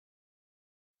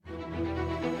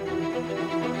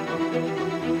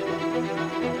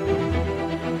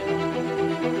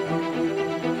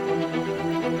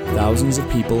thousands of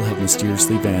people have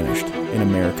mysteriously vanished in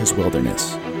America's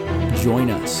wilderness. Join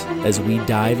us as we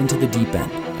dive into the deep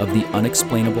end of the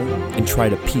unexplainable and try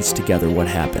to piece together what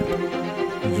happened.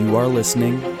 You are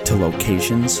listening to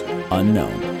Locations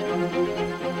Unknown.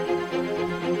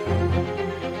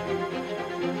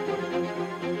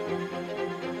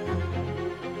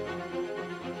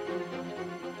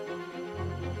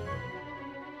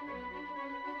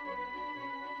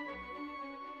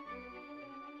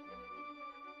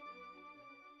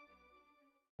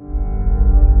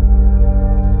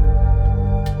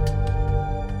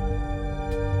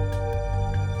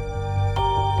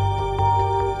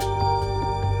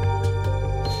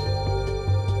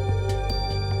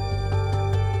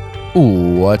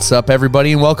 What's up,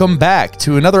 everybody, and welcome back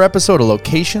to another episode of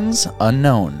Locations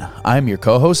Unknown. I'm your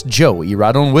co-host, Joe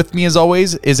Irado, and with me, as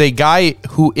always, is a guy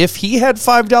who, if he had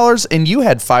 $5 and you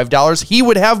had $5, he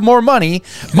would have more money,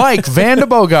 Mike Van de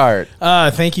Bogart.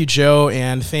 Thank you, Joe,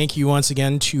 and thank you once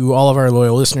again to all of our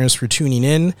loyal listeners for tuning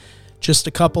in. Just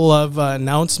a couple of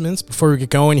announcements before we get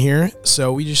going here.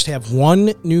 So we just have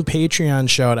one new Patreon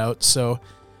shout-out, so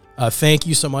thank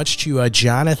you so much to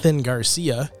Jonathan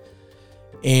Garcia.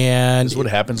 And this is what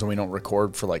happens when we don't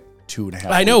record for like 2.5 weeks.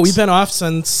 I know, we've been off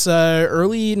since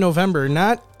early November.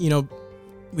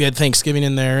 We had Thanksgiving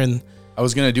in there, and I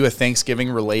was going to do a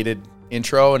Thanksgiving-related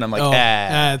intro, and I'm like,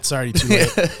 it's already too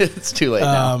late. It's too late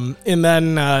now. And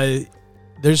then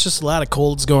there's just a lot of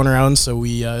colds going around, so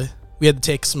we had to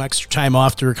take some extra time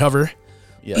off to recover.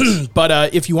 Yes.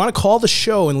 But if you want to call the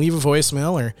show and leave a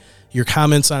voicemail or your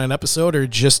comments on an episode or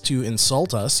just to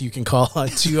insult us, you can call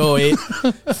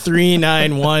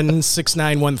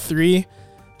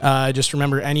 208-391-6913. Just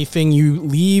remember, anything you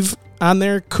leave on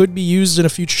there could be used in a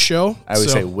future show. I would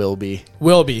say will be.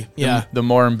 Will be, yeah. The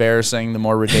more embarrassing, the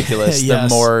more ridiculous, Yes.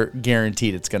 the more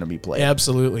guaranteed it's going to be played.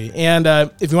 Absolutely. And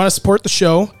if you want to support the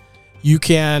show, you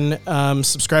can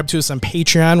subscribe to us on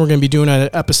Patreon. We're going to be doing an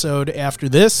episode after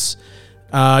this.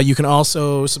 You can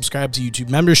also subscribe to YouTube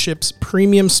memberships,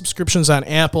 premium subscriptions on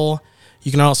Apple.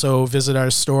 You can also visit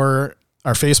our store,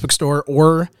 our Facebook store,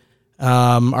 or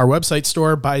our website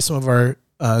store, buy some of our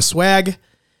swag.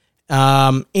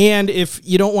 And if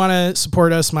you don't want to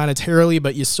support us monetarily,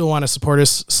 but you still want to support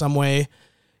us some way,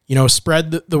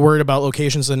 spread the word about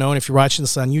Locations Unknown. If you're watching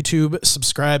this on YouTube,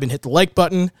 subscribe and hit the like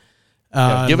button.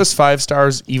 Give us 5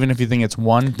 stars, even if you think it's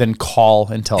 1, then call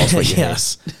and tell us what you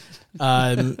yes.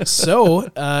 That's all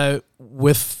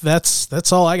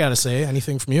I got to say.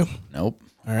 Anything from you? Nope.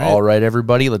 All right,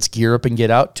 everybody, let's gear up and get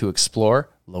out to explore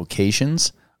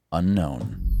Locations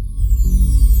Unknown.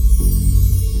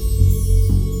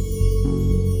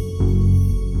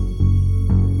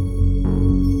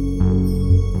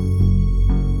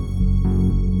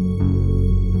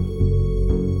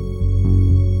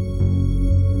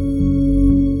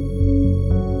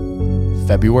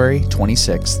 February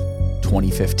 26th,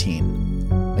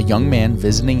 2015. A young man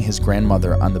visiting his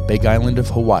grandmother on the Big Island of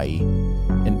Hawaii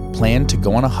and planned to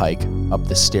go on a hike up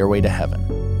the Stairway to Heaven.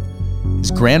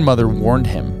 His grandmother warned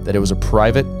him that it was a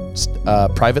private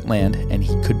land and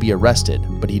he could be arrested,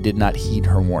 but he did not heed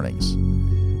her warnings.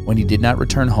 When he did not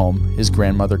return home, his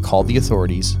grandmother called the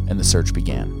authorities and the search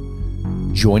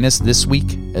began. Join us this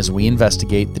week as we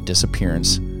investigate the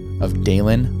disappearance of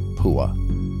Daylenn Pua.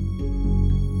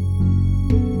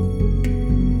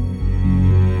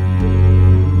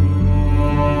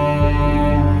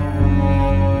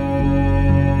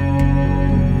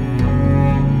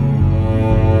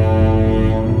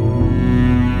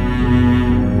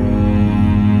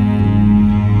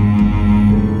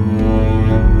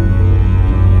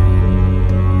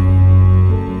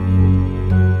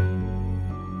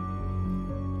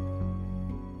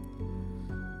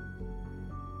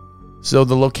 So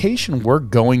the location we're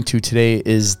going to today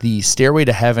is the Stairway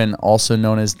to Heaven, also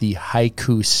known as the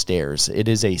Haiku Stairs. It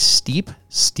is a steep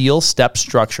steel step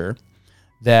structure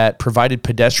that provided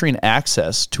pedestrian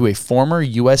access to a former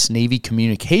U.S. Navy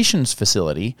communications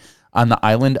facility on the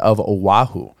island of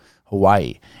Oahu,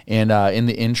 Hawaii. And in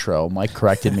the intro, Mike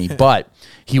corrected me, but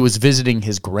he was visiting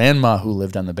his grandma who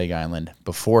lived on the Big Island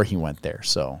before he went there.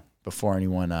 So before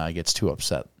anyone gets too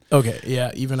upset. Okay,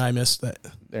 yeah, even I missed that.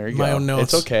 There you go. My own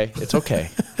notes. It's okay. It's okay.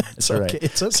 It's all right.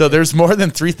 It's okay. So there's more than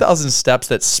 3,000 steps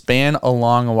that span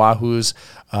along Oahu's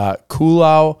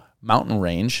Kulau mountain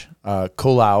range.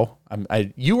 Kulau.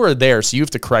 You were there, so you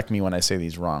have to correct me when I say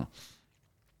these wrong.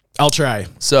 I'll try.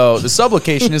 So the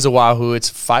sublocation is Oahu. It's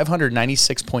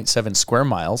 596.7 square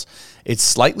miles. It's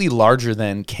slightly larger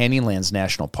than Canyonlands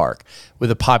National Park,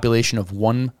 with a population of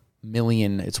 1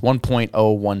 million. It's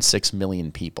 1.016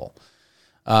 million people.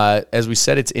 As we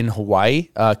said, it's in Hawaii.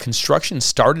 Construction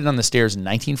started on the stairs in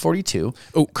 1942.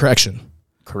 Oh, correction.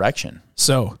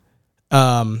 So,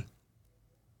 the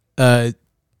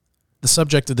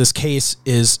subject of this case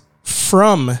is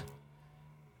from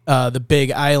the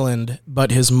Big Island,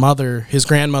 but his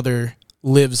grandmother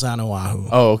lives on Oahu.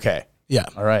 Oh, okay. Yeah.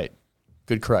 All right.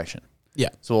 Good correction. Yeah.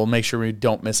 So we'll make sure we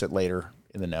don't miss it later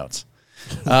in the notes.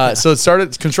 So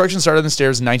construction started on the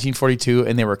stairs in 1942,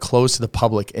 and they were closed to the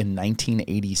public in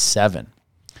 1987.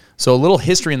 So a little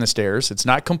history in the stairs. It's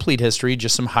not complete history,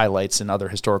 just some highlights and other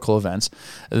historical events.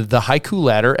 The Haiku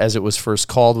ladder, as it was first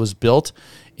called, was built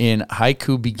in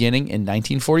Haiku beginning in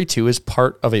 1942 as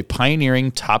part of a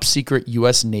pioneering top-secret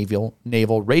U.S. naval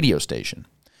radio station.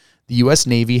 The U.S.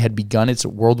 Navy had begun its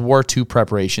World War II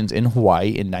preparations in Hawaii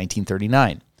in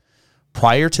 1939.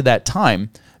 Prior to that time,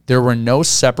 there were no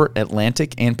separate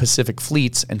Atlantic and Pacific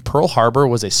fleets, and Pearl Harbor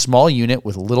was a small unit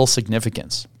with little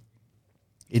significance.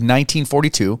 In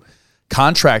 1942,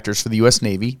 contractors for the U.S.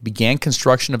 Navy began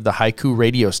construction of the Haiku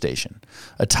radio station,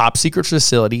 a top-secret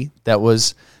facility that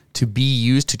was to be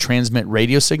used to transmit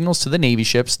radio signals to the Navy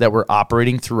ships that were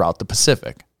operating throughout the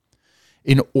Pacific.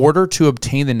 In order to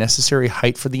obtain the necessary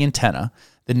height for the antenna,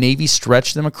 the Navy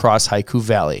stretched them across Haiku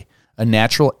Valley, a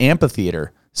natural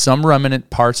amphitheater. Some remnant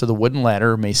parts of the wooden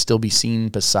ladder may still be seen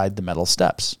beside the metal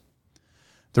steps.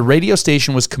 The radio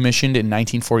station was commissioned in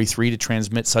 1943 to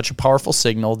transmit such a powerful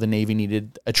signal. The Navy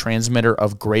needed a transmitter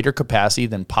of greater capacity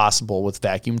than possible with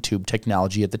vacuum tube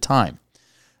technology at the time.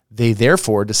 They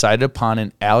therefore decided upon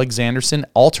an Alexanderson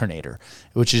alternator,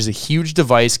 which is a huge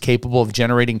device capable of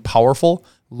generating powerful,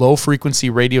 low-frequency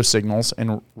radio signals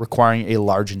and requiring a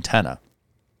large antenna.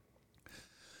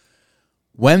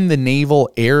 When the Naval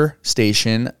Air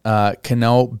Station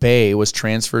Kano Bay was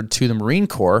transferred to the Marine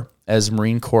Corps as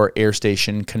Marine Corps Air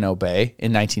Station Kano Bay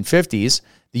in 1950s,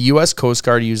 the U.S. Coast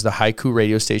Guard used the Haiku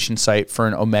radio station site for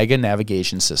an Omega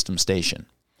navigation system station.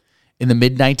 In the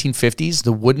mid-1950s,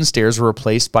 the wooden stairs were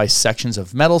replaced by sections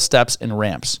of metal steps and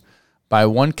ramps. By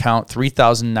one count,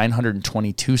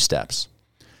 3,922 steps.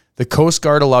 The Coast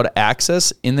Guard allowed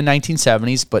access in the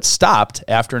 1970s, but stopped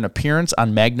after an appearance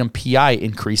on Magnum P.I.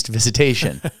 increased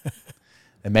visitation.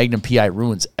 And Magnum P.I.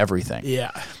 ruins everything.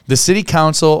 Yeah. The City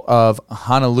Council of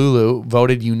Honolulu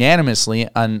voted unanimously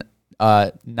on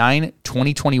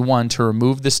 9/2021 to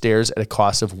remove the stairs at a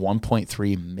cost of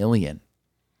 $1.3 million.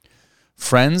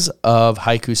 Friends of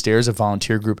Haiku Stairs, a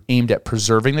volunteer group aimed at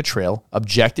preserving the trail,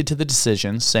 objected to the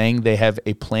decision, saying they have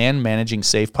a plan managing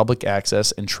safe public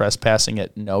access and trespassing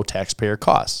at no taxpayer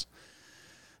costs.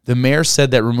 The mayor said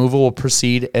that removal will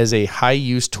proceed as a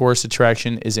high-use tourist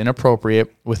attraction is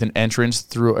inappropriate with an entrance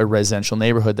through a residential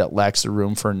neighborhood that lacks the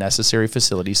room for necessary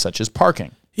facilities such as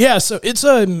parking. Yeah, so it's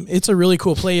a really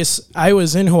cool place. I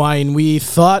was in Hawaii and we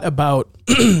thought about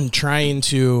trying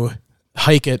to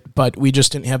hike it, but we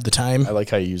just didn't have the time. I like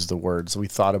how you use the words. We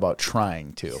thought about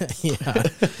trying to. Yeah.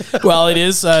 Well, it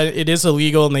is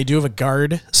illegal, and they do have a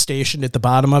guard stationed at the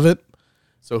bottom of it.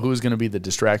 So who's going to be the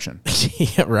distraction?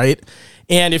 Yeah, right.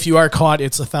 And if you are caught,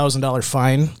 it's $1,000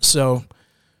 fine. So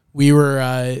we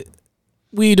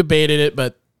debated it,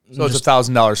 but so it's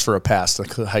 $1,000 for a pass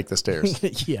to hike the stairs.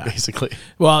 Yeah, basically.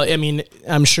 Well, I mean,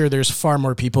 I'm sure there's far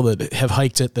more people that have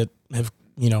hiked it that have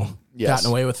gotten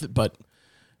away with it, but.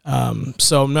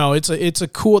 So no, it's a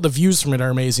cool. The views from it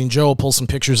are amazing. Joe will pull some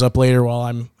pictures up later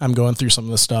while I'm going through some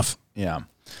of this stuff. Yeah.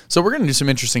 So we're going to do some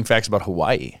interesting facts about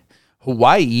Hawaii.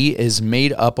 Hawaii is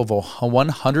made up of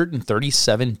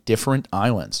 137 different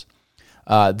islands.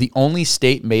 The only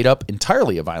state made up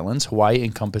entirely of islands. Hawaii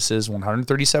encompasses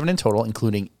 137 in total,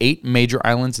 including 8 major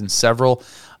islands and several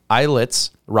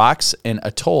islets, rocks, and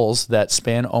atolls that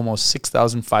span almost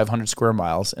 6,500 square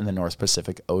miles in the North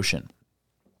Pacific Ocean.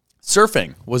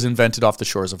 Surfing was invented off the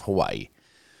shores of Hawaii.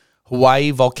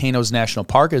 Hawaii Volcanoes National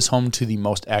Park is home to the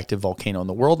most active volcano in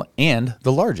the world and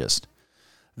the largest.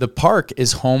 The park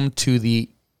is home to the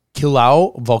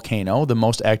Kilauea volcano, the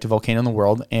most active volcano in the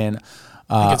world, and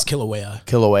I think it's Kilauea.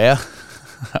 Kilauea.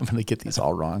 I'm going to get these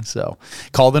all wrong, so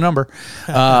call the number.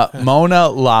 Mauna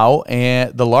Loa,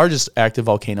 and the largest active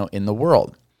volcano in the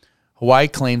world. Hawaii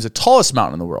claims the tallest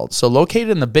mountain in the world. So located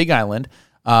in the Big Island,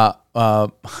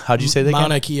 how'd you say that again?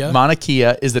 Mauna Kea. Mauna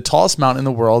Kea is the tallest mountain in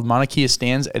the world. Mauna Kea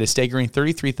stands at a staggering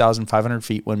 33,500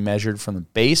 feet when measured from the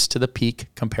base to the peak,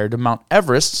 compared to Mount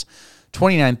Everest's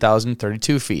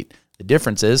 29,032 feet. The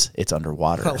difference is it's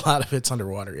underwater. A lot of it's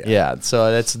underwater, yeah. Yeah,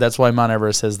 so that's why Mount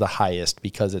Everest has the highest,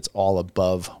 because it's all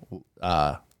above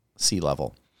sea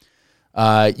level.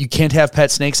 You can't have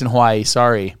pet snakes in Hawaii,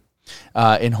 sorry.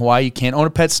 In Hawaii, you can't own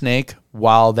a pet snake.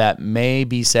 While that may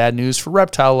be sad news for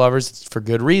reptile lovers, it's for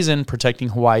good reason, protecting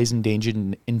Hawaii's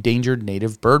endangered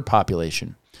native bird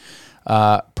population.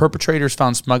 Perpetrators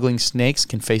found smuggling snakes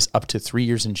can face up to 3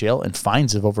 years in jail and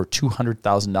fines of over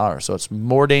 $200,000. So it's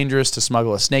more dangerous to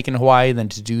smuggle a snake in Hawaii than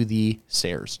to do the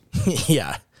stairs.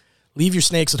 Yeah. Leave your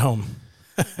snakes at home.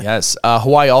 Yes.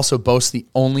 Hawaii also boasts the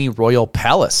only royal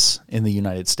palace in the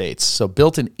United States. So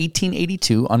built in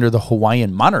 1882 under the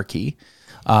Hawaiian monarchy,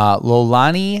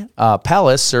 Lolani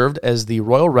Palace served as the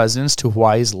royal residence to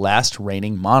Hawaii's last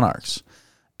reigning monarchs.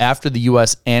 After the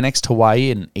U.S. annexed Hawaii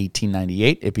in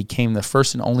 1898, it became the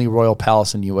first and only royal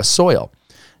palace in U.S. soil.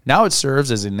 Now it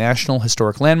serves as a national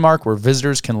historic landmark where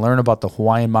visitors can learn about the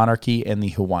Hawaiian monarchy and the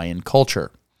Hawaiian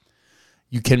culture.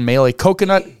 You can mail a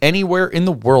coconut anywhere in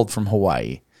the world from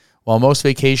Hawaii. While most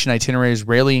vacation itineraries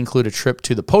rarely include a trip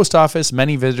to the post office,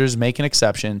 many visitors make an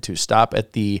exception to stop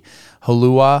at the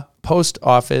Hulua Post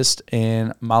Office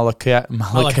in Molokai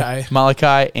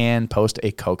and post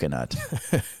a coconut.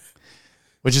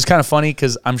 Which is kind of funny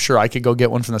because I'm sure I could go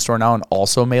get one from the store now and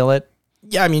also mail it.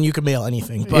 Yeah, I mean, you could mail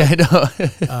anything. But, yeah,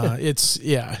 I know.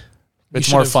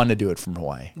 It's more fun to do it from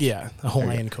Hawaii. Yeah, a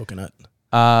Hawaiian coconut.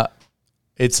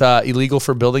 It's illegal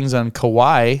for buildings on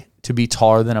Kauai to be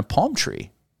taller than a palm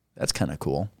tree. That's kind of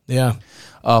cool. Yeah.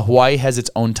 Hawaii has its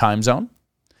own time zone.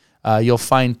 You'll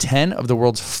find 10 of the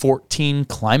world's 14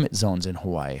 climate zones in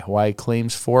Hawaii. Hawaii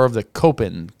claims 4 of the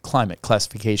Köppen climate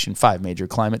classification, 5 major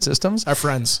climate systems. Our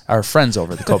friends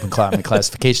over the Köppen climate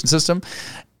classification system,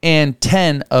 and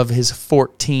 10 of his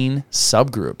 14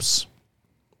 subgroups.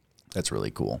 That's really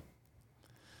cool.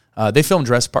 They filmed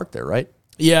Jurassic Park there, right?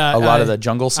 Yeah. A lot of the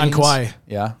jungle scenes. On Kauai.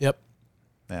 Yeah. Yep.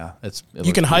 Yeah.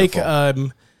 You can hike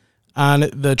on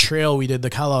the trail we did, the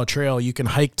Kalau Trail. You can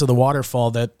hike to the waterfall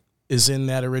that is in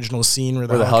that original scene where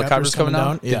the helicopter's coming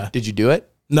down. Yeah. Did you do it?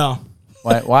 No.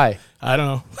 Why? I don't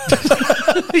know.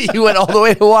 You went all the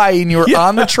way to Hawaii and you were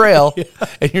on the trail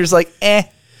and you're just like, eh.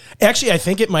 Actually, I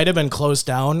think it might have been closed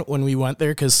down when we went there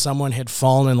because someone had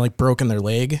fallen and like broken their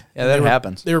leg. Yeah, that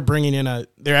happens. They're bringing in I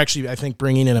think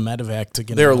bringing in a medevac to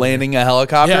get. They're landing a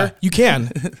helicopter. Yeah, you can,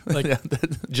 like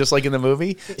just like in the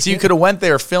movie. So you could have went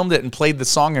there, filmed it, and played the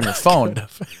song on your phone.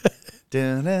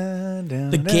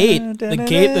 The gate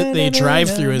that they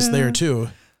drive through is there too.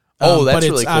 That's really cool. But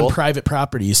it's on private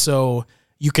property, so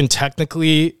you can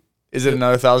technically. Is it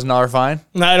another $1,000 fine?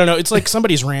 No, I don't know. It's like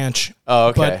somebody's ranch. Oh,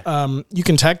 okay. But you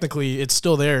can technically, it's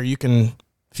still there. You can,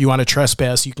 if you want to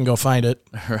trespass, you can go find it.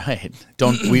 Right.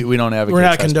 We don't advocate We're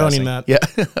not trespassing. condoning that. Yeah.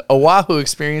 Oahu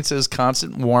experiences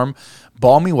constant warm,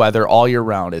 balmy weather all year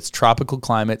round. It's tropical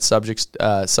climate subject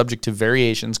to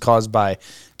variations caused by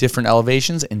different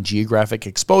elevations and geographic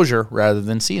exposure rather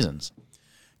than seasons.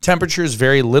 Temperatures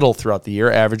vary little throughout the year,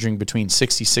 averaging between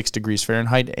 66 degrees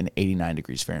Fahrenheit and 89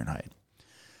 degrees Fahrenheit.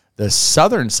 The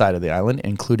southern side of the island,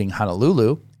 including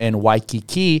Honolulu and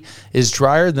Waikiki, is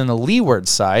drier than the leeward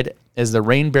side as the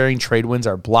rain-bearing trade winds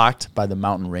are blocked by the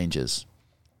mountain ranges.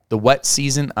 The wet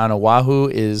season on Oahu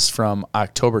is from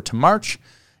October to March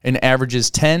and averages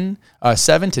 7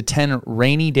 to 10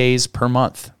 rainy days per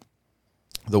month.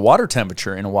 The water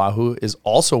temperature in Oahu is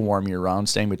also warm year-round,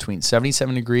 staying between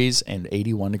 77 degrees and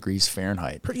 81 degrees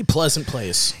Fahrenheit. Pretty pleasant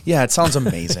place. Yeah, it sounds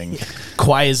amazing.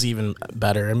 Kauai is even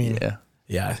better. I mean,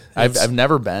 yeah. I've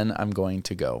never been. I'm going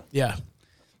to go. Yeah.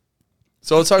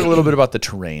 So let's talk a little bit about the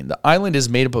terrain. The island is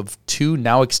made up of 2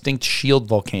 now extinct shield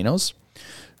volcanoes.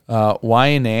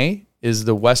 Waianae is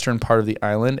the western part of the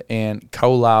island, and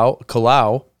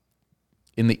Kaulau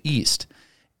in the east.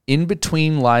 In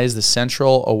between lies the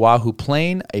central Oahu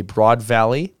Plain, a broad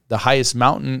valley. The highest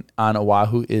mountain on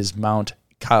Oahu is Mount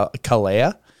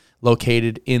Kalea,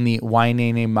 located in the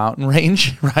Waianae mountain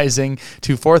range, rising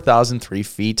to 4,003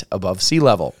 feet above sea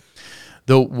level.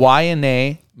 The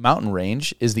Waianae mountain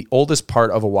range is the oldest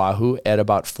part of Oahu at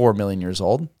about 4 million years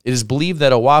old. It is believed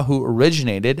that Oahu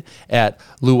originated at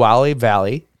Luale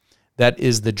Valley, that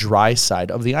is the dry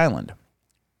side of the island.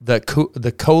 The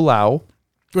Kaulau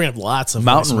we have lots of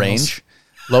mountain range,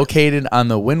 located on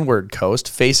the windward coast,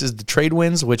 faces the trade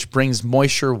winds, which brings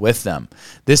moisture with them.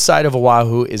 This side of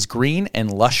Oahu is green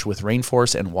and lush with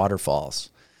rainforests and waterfalls.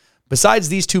 Besides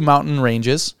these 2 mountain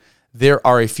ranges, there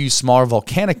are a few smaller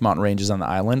volcanic mountain ranges on the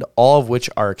island, all of which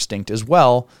are extinct as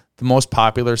well. The most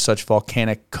popular such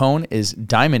volcanic cone is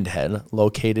Diamond Head,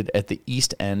 located at the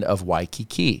east end of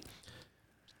Waikiki.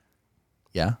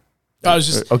 Yeah? I was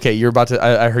just... Okay, you're about to...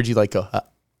 I heard you like go...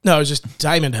 No, it was just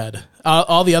Diamond Head.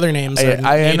 All the other names.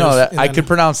 I know that. I could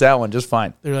pronounce that one just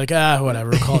fine. They're like, whatever.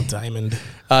 We'll call it Diamond.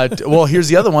 Well, here's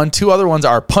the other one. 2 other ones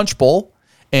are Punch Bowl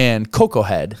and Coco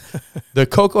Head. The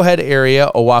Coco Head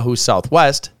area, Oahu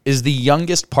Southwest, is the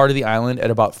youngest part of the island at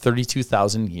about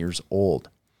 32,000 years old.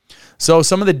 So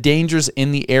some of the dangers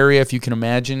in the area, if you can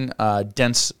imagine,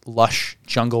 dense, lush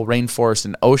jungle, rainforest,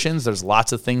 and oceans, there's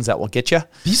lots of things that will get you.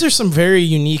 These are some very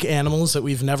unique animals that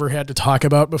we've never had to talk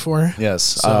about before.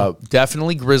 Yes,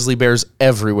 definitely grizzly bears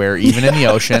everywhere, even in the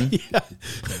ocean.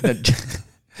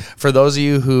 For those of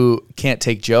you who can't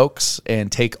take jokes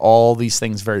and take all these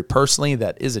things very personally,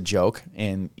 that is a joke.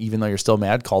 And even though you're still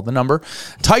mad, call the number.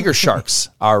 Tiger sharks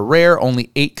are rare. Only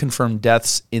 8 confirmed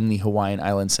deaths in the Hawaiian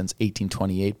Islands since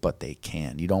 1828, but they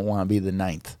can. You don't want to be the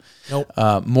 9th. Nope.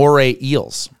 Moray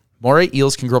eels. Moray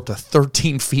eels can grow up to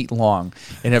 13 feet long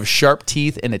and have sharp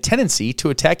teeth and a tendency to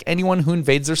attack anyone who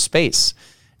invades their space.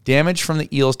 Damage from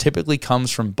the eels typically comes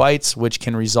from bites, which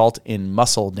can result in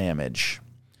muscle damage.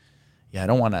 Yeah, I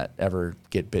don't want to ever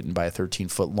get bitten by a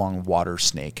 13-foot-long water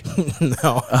snake.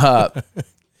 No.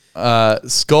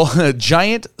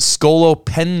 Giant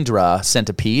Scolopendra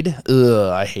centipede. Ugh,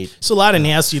 I hate. It's a lot of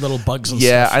nasty little bugs and stuff.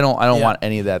 Yeah, I don't want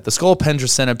any of that. The Scolopendra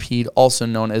centipede, also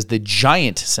known as the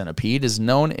giant centipede, is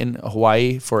known in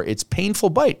Hawaii for its painful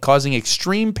bite, causing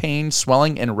extreme pain,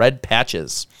 swelling, and red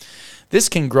patches. This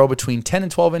can grow between 10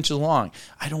 and 12 inches long.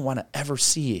 I don't want to ever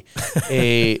see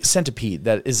a centipede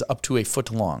that is up to a foot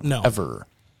long. No. Ever.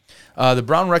 The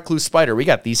brown recluse spider, we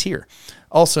got these here.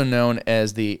 Also known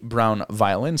as the brown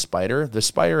violin spider, the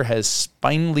spider has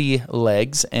spindly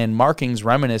legs and markings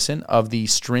reminiscent of the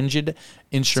stringed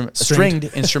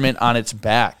instrument on its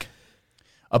back.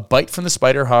 A bite from the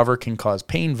spider, however, can cause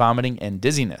pain, vomiting, and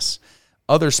dizziness.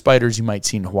 Other spiders you might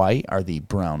see in Hawaii are the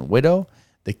brown widow,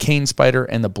 the cane spider,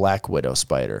 and the black widow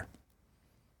spider.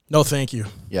 No, thank you.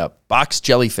 Yep. Box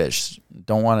jellyfish.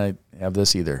 Don't want to have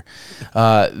this either.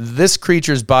 This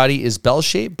creature's body is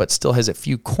bell-shaped, but still has a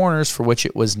few corners for which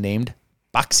it was named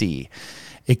boxy.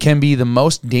 It can be the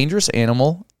most dangerous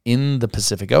animal in the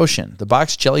Pacific Ocean. The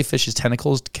box jellyfish's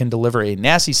tentacles can deliver a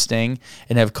nasty sting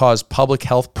and have caused public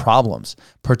health problems,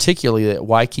 particularly at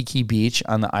Waikiki Beach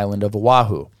on the island of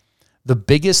Oahu. The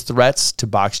biggest threats to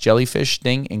box jellyfish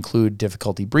sting include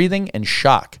difficulty breathing and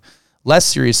shock. Less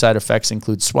serious side effects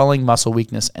include swelling, muscle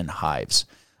weakness, and hives.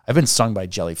 I've been stung by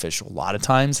jellyfish a lot of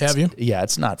times. Have you? Yeah,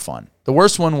 it's not fun. The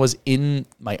worst one was in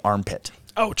my armpit.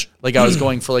 Ouch. Like I was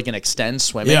going for like an extend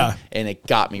swimming, and it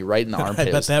got me right in the armpit.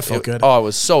 I bet that felt good. Oh, it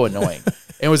was so annoying.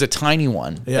 It was a tiny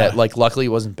one that like luckily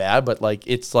wasn't bad, but like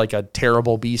it's like a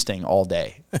terrible bee sting all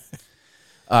day.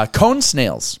 Cone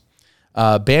snails.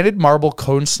 Banded marble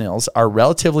cone snails are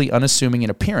relatively unassuming in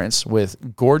appearance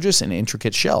with gorgeous and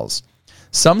intricate shells.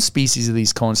 Some species of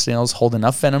these cone snails hold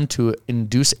enough venom to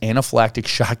induce anaphylactic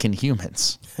shock in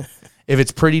humans. If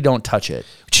it's pretty, don't touch it.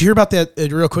 Did you hear about that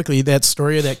real quickly, that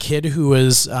story of that kid who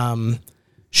was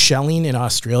shelling in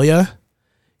Australia?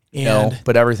 And no,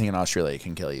 but everything in Australia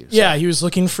can kill you. So. Yeah, he was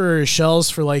looking for shells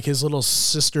for like his little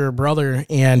sister or brother,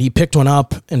 and he picked one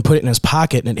up and put it in his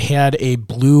pocket, and it had a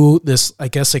blue, I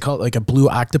guess they call it like a blue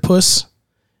octopus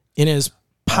in his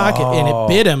pocket, and it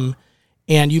bit him,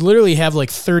 and you literally have like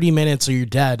 30 minutes or you're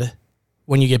dead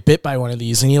when you get bit by one of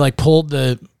these, and he like pulled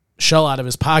the shell out of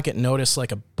his pocket and noticed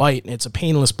like a bite, and it's a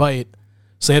painless bite.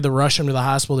 So they had to rush him to the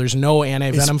hospital. There's no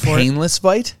anti-venom for it. Painless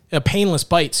bite? A painless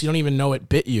bite, so you don't even know it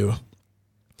bit you.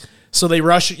 So they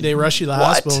rush you to the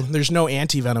hospital. There's no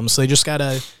anti-venom, so they just got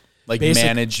to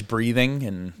manage breathing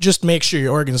and just make sure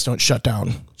your organs don't shut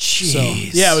down. Jeez.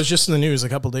 So, yeah, it was just in the news a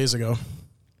couple days ago.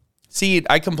 See,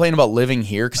 I complain about living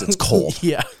here because it's cold.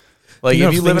 Yeah. Like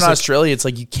if you live in Australia, it's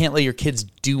like you can't let your kids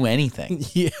do anything.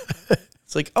 Yeah.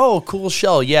 It's like, oh, cool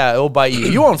shell. Yeah, it'll bite you.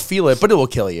 You won't feel it, but it will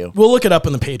kill you. We'll look it up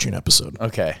in the Patreon episode.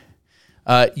 Okay.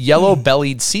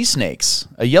 Yellow-bellied sea snakes.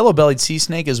 A yellow-bellied sea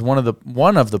snake is one of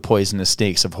the poisonous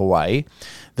snakes of Hawaii.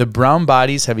 The brown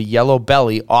bodies have a yellow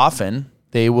belly. Often,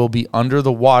 they will be under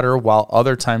the water, while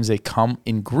other times they come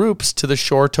in groups to the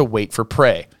shore to wait for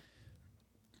prey.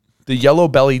 The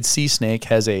yellow-bellied sea snake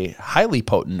has a highly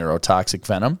potent neurotoxic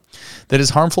venom that is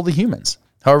harmful to humans.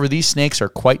 However, these snakes are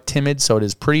quite timid, so it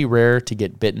is pretty rare to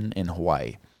get bitten in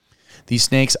Hawaii. These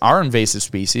snakes are invasive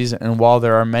species, and while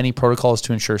there are many protocols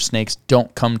to ensure snakes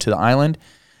don't come to the island,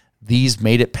 these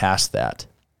made it past that.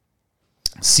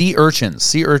 Sea urchins.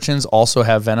 Sea urchins also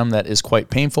have venom that is quite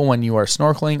painful when you are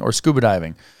snorkeling or scuba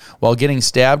diving. While getting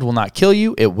stabbed will not kill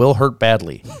you, it will hurt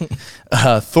badly.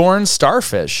 Thorn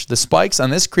starfish. The spikes on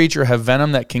this creature have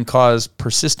venom that can cause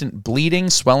persistent bleeding,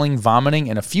 swelling, vomiting,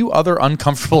 and a few other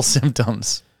uncomfortable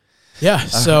symptoms. Yeah,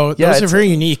 so those are very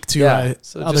unique to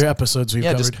other episodes we've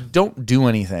covered. Just don't do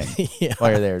anything while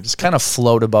you're there. Just kind of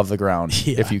float above the ground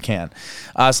if you can.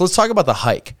 So let's talk about the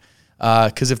hike.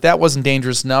 Because if that wasn't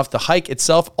dangerous enough, the hike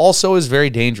itself also is very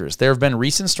dangerous. There have been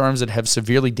recent storms that have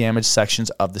severely damaged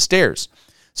sections of the stairs.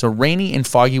 So rainy and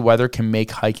foggy weather can make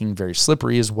hiking very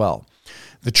slippery as well.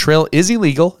 The trail is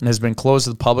illegal and has been closed to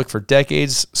the public for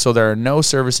decades, so there are no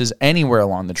services anywhere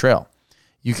along the trail.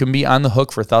 You can be on the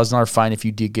hook for a $1,000 fine if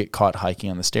you did get caught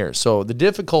hiking on the stairs. So the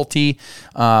difficulty,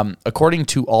 according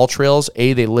to All Trails,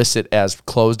 they list it as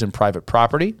closed and private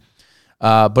property.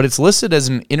 But it's listed as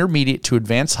an intermediate to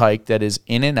advanced hike that is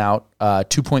in and out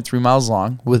 2.3 miles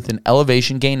long with an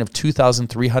elevation gain of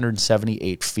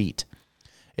 2,378 feet.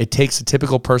 It takes a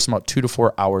typical person about 2 to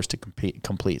 4 hours to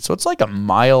complete. So it's like a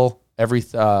mile every,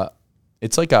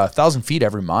 it's like 1,000 feet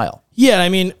every mile. Yeah, I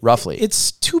mean, roughly.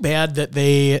 It's too bad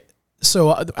that so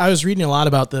I was reading a lot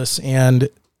about this, and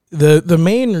the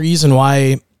main reason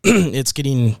why it's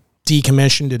getting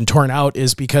decommissioned and torn out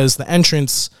is because the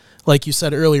entrance, like you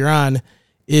said earlier on,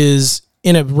 is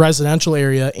in a residential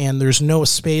area, and there's no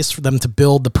space for them to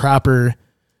build the proper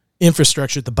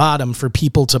infrastructure at the bottom for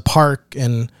people to park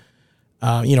and,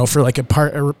 for like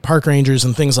park rangers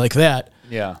and things like that.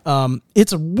 Yeah.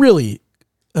 It's a really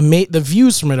the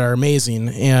views from it are amazing,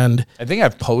 and I think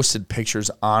I've posted pictures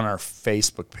on our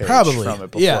Facebook page probably from it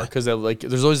before, because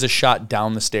there's always a shot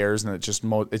down the stairs, and it's just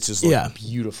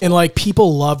beautiful. And like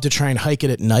people love to try and hike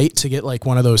it at night to get like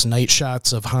one of those night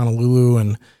shots of Honolulu,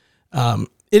 and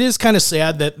it is kind of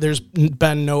sad that there's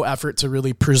been no effort to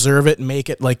really preserve it and make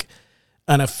it like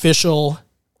an official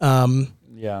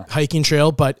hiking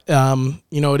trail, but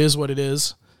it is what it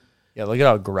is. Yeah, look at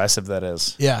how aggressive that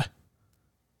is. Yeah.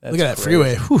 Look at that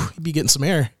freeway. Whew, you'd be getting some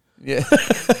air. Yeah.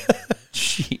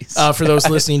 Jeez. For those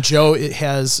listening, Joe, it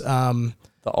has the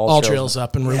all trails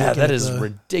up, and we're looking that at is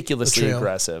ridiculously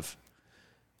aggressive.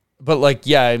 But I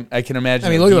can imagine.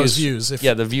 I mean, look at those views.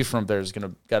 The view from there is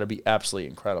got to be absolutely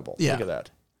incredible. Yeah. Look at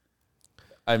that.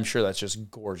 I'm sure that's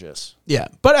just gorgeous. Yeah,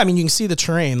 but I mean, you can see the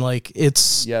terrain. Like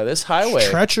it's this highway,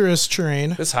 treacherous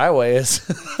terrain. This highway is.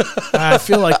 I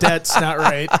feel like that's not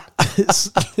right.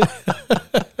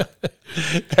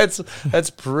 That's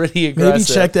pretty aggressive. Maybe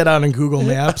check that out on Google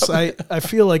Maps. I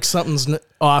feel like something's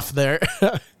off there.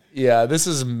 Yeah, this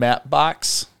is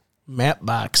Mapbox.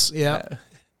 Mapbox, yeah.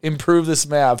 Improve this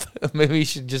map. Maybe you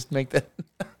should just make that.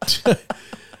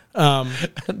 I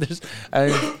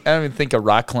don't even think a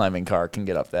rock climbing car can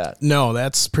get up that. No,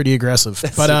 that's pretty aggressive.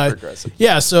 Super aggressive.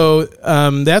 Yeah, so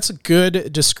that's a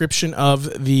good description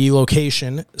of the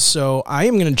location. So I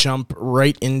am going to jump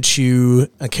right into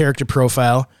a character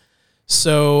profile.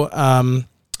 So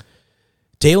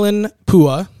Daylenn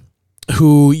Pua,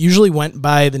 who usually went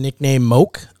by the nickname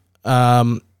Moke,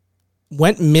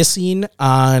 went missing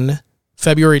on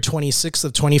February 26th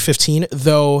of 2015,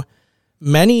 though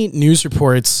many news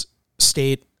reports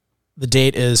state the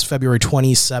date is February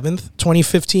 27th,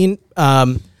 2015.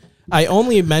 I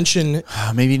only mention...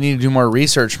 Maybe you need to do more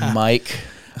research, Mike.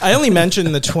 I only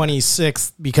mentioned the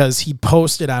 26th because he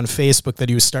posted on Facebook that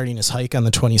he was starting his hike on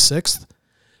the 26th.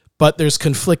 But there's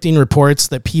conflicting reports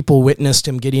that people witnessed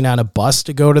him getting on a bus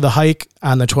to go to the hike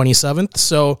on the 27th.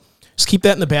 So just keep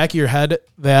that in the back of your head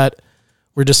that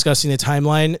we're discussing the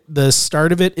timeline. The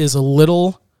start of it is a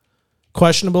little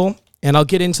questionable, and I'll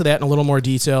get into that in a little more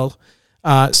detail.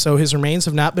 So his remains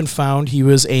have not been found. He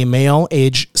was a male,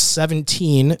 age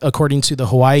 17, according to the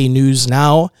Hawaii News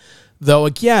Now. Though,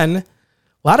 again,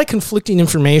 a lot of conflicting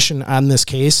information on this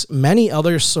case. Many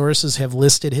other sources have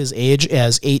listed his age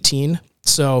as 18.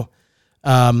 So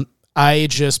I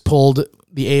just pulled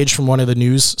the age from one of the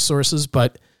news sources,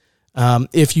 but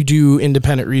if you do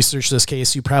independent research this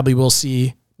case, you probably will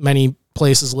see many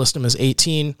places list him as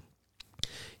 18.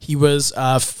 He was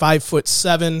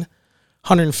 5'7",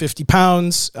 150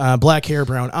 pounds, black hair,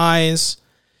 brown eyes.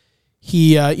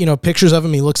 He, pictures of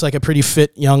him, he looks like a pretty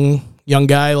fit young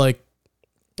guy. Like,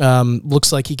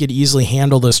 looks like he could easily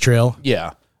handle this trail.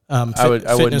 Yeah, I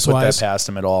wouldn't put that past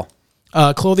him at all.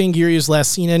 Clothing gear he was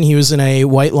last seen in, he was in a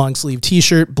white long sleeve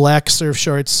t-shirt, black surf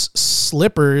shorts,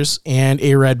 slippers, and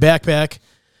a red backpack.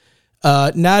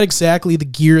 Not exactly the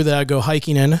gear that I go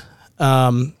hiking in,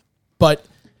 but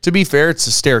to be fair, it's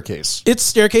a staircase. It's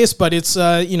staircase, but it's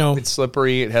it's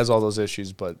slippery. It has all those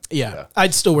issues, but yeah.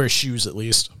 I'd still wear shoes at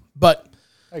least. But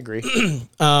I agree.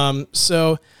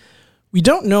 So we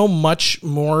don't know much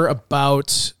more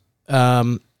about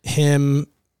him.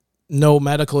 No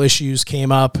medical issues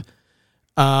came up.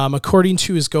 According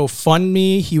to his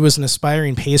GoFundMe, he was an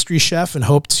aspiring pastry chef and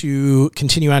hoped to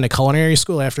continue on to culinary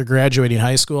school after graduating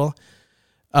high school.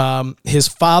 His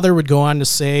father would go on to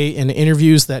say in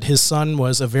interviews that his son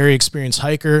was a very experienced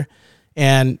hiker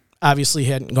and obviously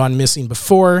hadn't gone missing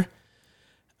before.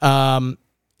 And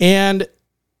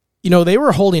they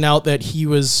were holding out that he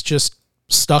was just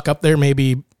stuck up there,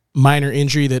 maybe minor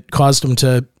injury that caused him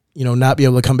to, not be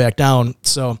able to come back down.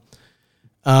 So,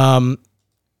 all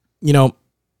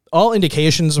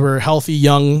indications were healthy,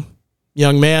 young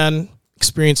man,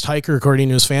 experienced hiker, according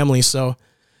to his family. So,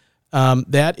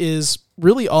 that is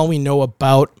really all we know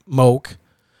about Moke.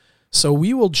 So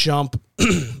we will jump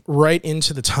right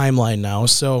into the timeline now.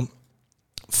 So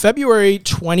February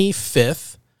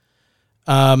 25th,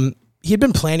 he had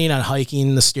been planning on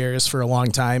hiking the stairs for a long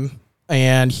time,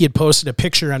 and he had posted a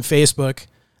picture on Facebook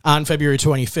on February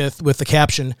 25th with the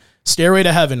caption, "Stairway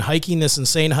to Heaven, hiking this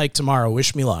insane hike tomorrow.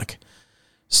 Wish me luck."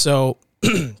 So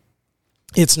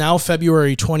it's now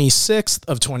February 26th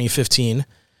of 2015.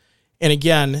 And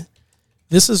again,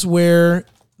 this is where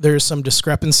there's some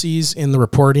discrepancies in the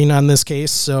reporting on this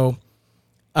case. So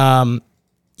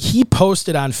he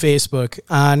posted on Facebook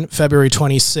on February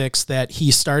 26th that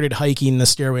he started hiking the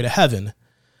Stairway to Heaven.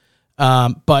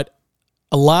 But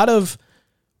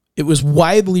it was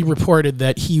widely reported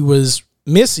that he was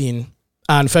missing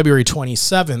on February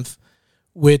 27th,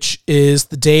 which is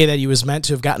the day that he was meant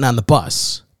to have gotten on the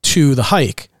bus to the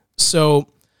hike. So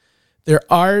there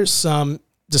are some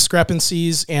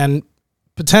discrepancies, and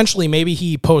potentially maybe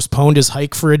he postponed his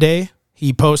hike for a day.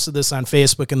 He posted this on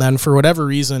Facebook and then for whatever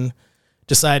reason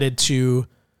decided to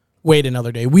wait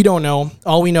another day. We don't know.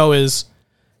 All we know is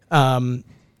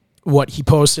what he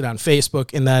posted on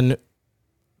Facebook and then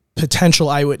potential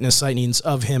eyewitness sightings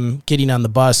of him getting on the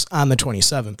bus on the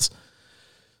 27th.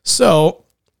 So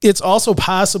it's also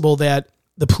possible that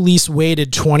the police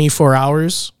waited 24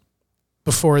 hours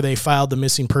before they filed the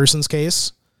missing persons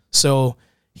case. So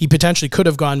he potentially could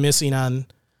have gone missing on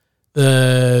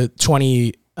the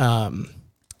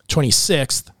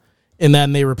 26th, and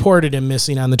then they reported him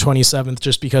missing on the 27th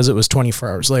just because it was 24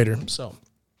 hours later. So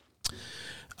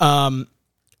I'm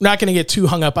not going to get too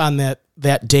hung up on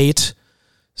that date.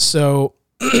 So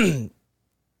it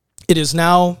is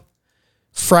now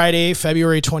Friday,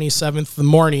 February 27th, the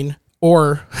morning,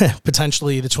 or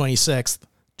potentially the 26th,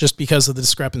 just because of the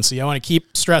discrepancy. I want to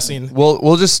keep stressing.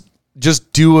 We'll just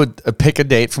do a pick a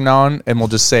date from now on, and we'll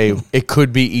just say it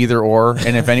could be either or.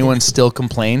 And if anyone still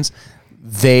complains,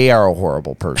 they are a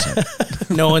horrible person.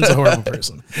 No one's a horrible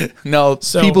person. No,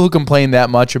 so, people who complain that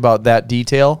much about that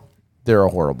detail, they're a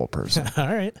horrible person. All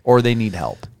right. Or they need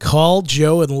help. Call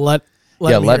Joe and let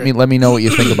me know what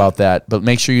you think about that. But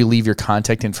make sure you leave your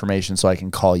contact information so I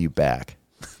can call you back.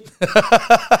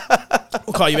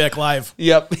 We'll call you back live.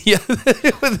 Yep. Yeah.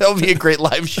 That'll be a great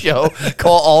live show.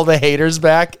 Call all the haters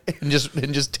back and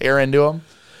just tear into them.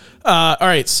 All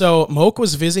right. So Moke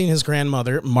was visiting his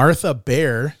grandmother, Martha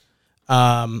Bear,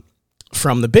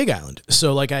 from the Big Island.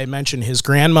 So like I mentioned, his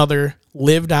grandmother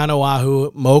lived on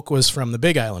Oahu. Moke was from the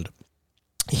Big Island.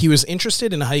 He was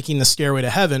interested in hiking the Stairway to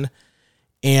Heaven,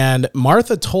 and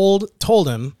Martha told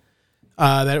him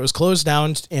that it was closed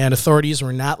down and authorities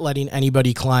were not letting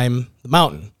anybody climb the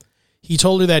mountain. He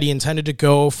told her that he intended to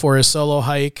go for a solo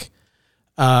hike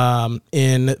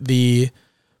in the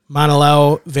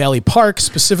Manalao Valley Park,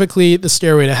 specifically the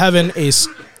Stairway to Heaven,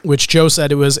 which Joe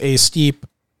said it was a steep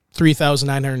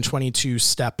 3,922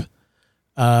 step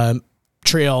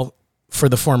trail for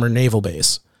the former naval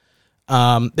base.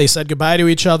 They said goodbye to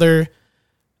each other.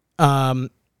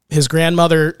 His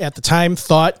grandmother at the time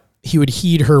thought he would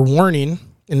heed her warning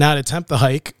and not attempt the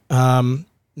hike,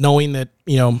 knowing that,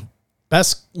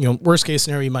 worst case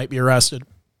scenario, he might be arrested.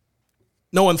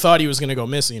 No one thought he was going to go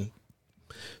missing.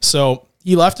 So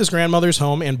he left his grandmother's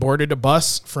home and boarded a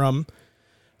bus from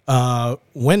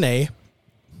Wene,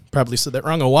 probably said that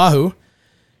wrong, Oahu.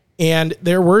 And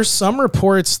there were some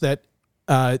reports that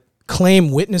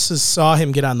claim witnesses saw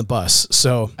him get on the bus.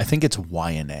 So I think it's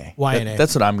YNA. YNA.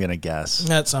 That's what I'm going to guess.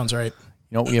 That sounds right.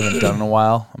 You know what we haven't done in a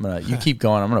while? You keep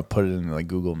going. I'm going to put it in the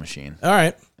Google machine. All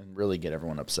right. And really get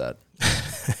everyone upset.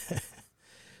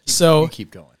 So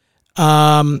keep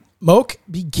going. Moke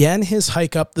began his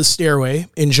hike up the stairway,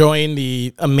 enjoying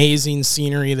the amazing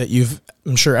scenery that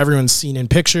I'm sure everyone's seen in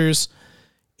pictures.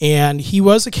 And he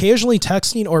was occasionally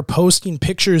texting or posting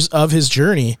pictures of his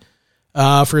journey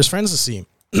for his friends to see.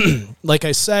 Like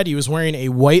I said, he was wearing a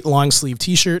white long sleeve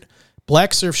t-shirt,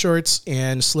 black surf shorts,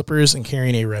 and slippers, and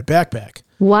carrying a red backpack.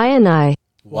 YNI.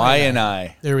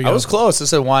 There we go. I was close. I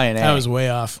said YNA. I was way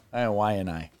off. I had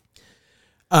YNI.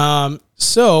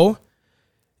 So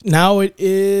now it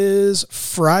is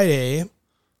Friday,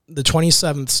 the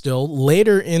 27th still,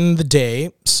 later in the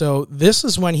day. So this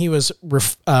is when he was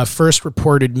first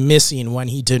reported missing, when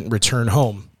he didn't return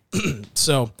home.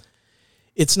 So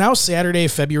it's now Saturday,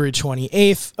 February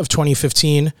 28th of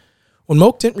 2015, When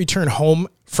Moak didn't return home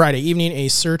Friday evening, a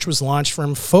search was launched for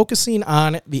him, focusing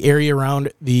on the area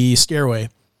around the stairway.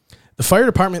 The fire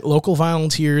department, local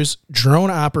volunteers,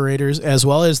 drone operators, as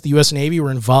well as the U.S. Navy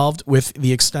were involved with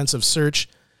the extensive search,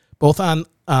 both on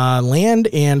land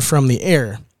and from the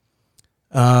air.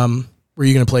 Were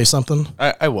you going to play something?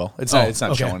 I will. It's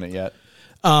not showing it yet.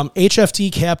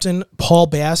 HFT Captain Paul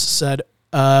Bass said,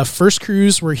 first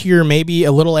crews were here maybe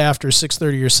a little after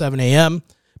 6:30 or 7 a.m.,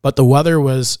 but the weather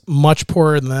was much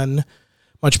poorer then.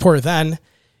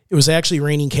 It was actually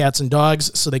raining cats and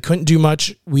dogs, so they couldn't do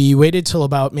much. We waited till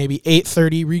about maybe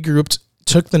 8:30, regrouped,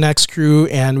 took the next crew,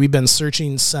 and we've been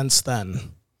searching since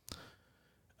then.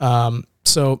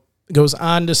 So it goes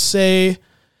on to say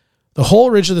the whole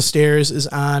ridge of the stairs is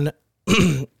on.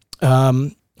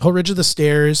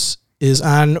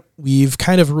 We've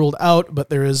kind of ruled out,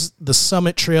 but there is the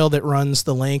summit trail that runs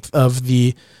the length of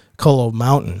the Colo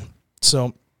Mountain.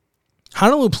 So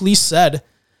Honolulu police said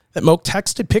that Moak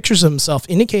texted pictures of himself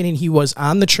indicating he was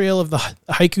on the trail of the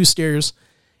Haiku stairs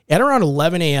at around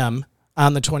 11 a.m.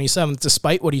 on the 27th,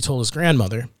 despite what he told his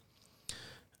grandmother.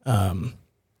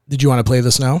 Did you want to play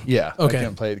this now? Yeah, okay. I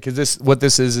can play it because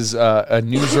this is a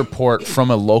news report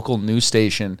from a local news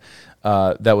station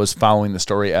that was following the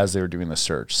story as they were doing the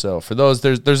search. So for those,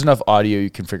 there's enough audio you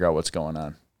can figure out what's going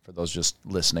on for those just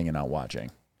listening and not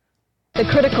watching. The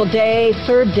critical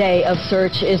third day of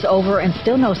search is over, and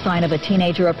still no sign of a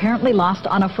teenager apparently lost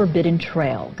on a forbidden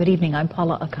trail. Good evening, I'm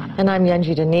Paula Akana. And I'm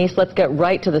Yenji Denise. Let's get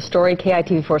right to the story.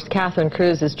 KITV4's Catherine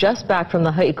Cruz is just back from the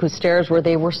Haiku stairs where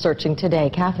they were searching today.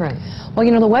 Catherine. Well,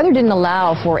 the weather didn't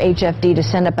allow for HFD to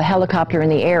send up a helicopter in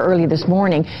the air early this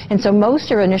morning, and so most of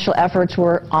their initial efforts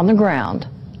were on the ground.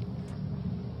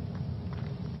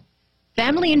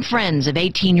 Family and friends of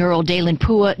 18-year-old Daylenn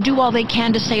do all they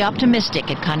can to stay optimistic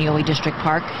at Kaneohe District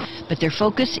Park, but their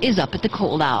focus is up at the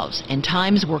cold owls, and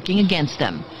time's working against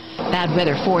them. Bad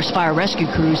weather forced fire rescue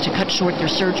crews to cut short their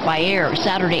search by air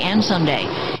Saturday and Sunday,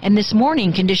 and this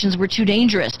morning conditions were too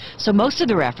dangerous, so most of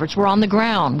their efforts were on the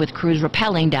ground, with crews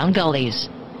rappelling down gullies.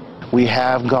 We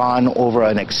have gone over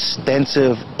an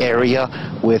extensive area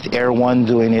with Air One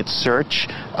doing its search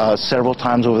several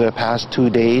times over the past 2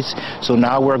 days. So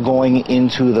now we're going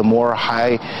into the more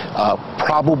high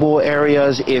probable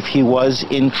areas if he was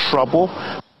in trouble.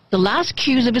 The last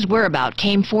cues of his whereabouts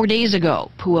came 4 days ago.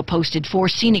 Pua posted 4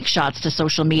 scenic shots to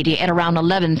social media at around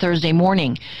 11 Thursday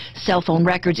morning. Cell phone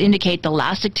records indicate the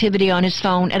last activity on his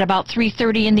phone at about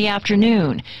 3:30 in the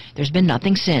afternoon. There's been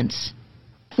nothing since.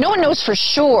 No one knows for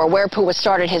sure where Pua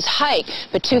started his hike,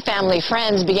 but 2 family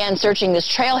friends began searching this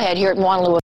trailhead here at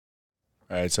Honolulu.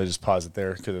 All right, so I just pause it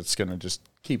there because it's going to just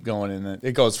keep going, and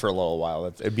it goes for a little while.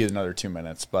 It'd be another 2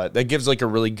 minutes, but that gives like a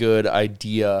really good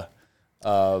idea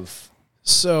of.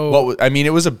 So it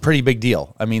was a pretty big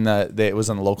deal. I mean, it was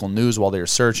on the local news while they were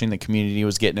searching. The community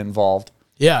was getting involved.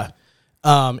 Yeah,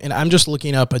 and I'm just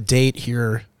looking up a date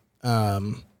here.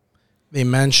 They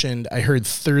mentioned, I heard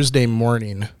Thursday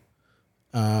morning.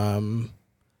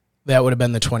 That would have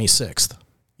been the 26th.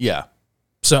 Yeah.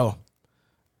 So,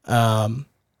 I'm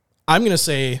going to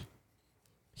say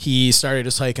he started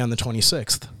his hike on the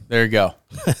 26th. There you go.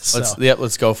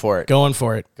 Let's go for it. Going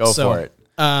for it. Go for it.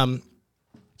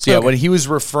 When he was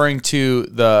referring to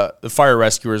the fire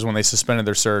rescuers when they suspended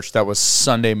their search, that was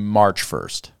Sunday, March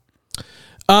 1st.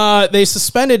 They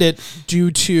suspended it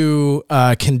due to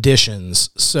conditions.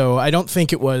 So I don't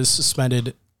think it was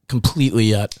suspended completely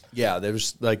yet. Yeah, there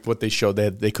was like what they showed.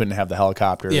 They couldn't have the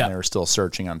helicopter, and they were still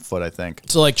searching on foot, I think.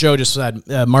 So like Joe just said,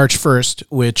 March 1st,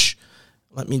 which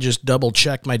let me just double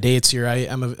check my dates here.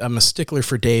 I'm a stickler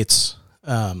for dates.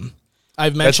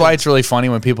 That's why it's really funny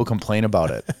when people complain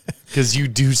about it, because you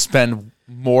do spend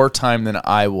more time than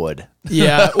I would.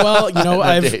 Yeah, well,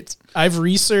 I've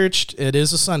researched. It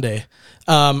is a Sunday.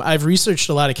 I've researched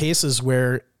a lot of cases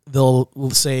where they'll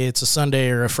say it's a Sunday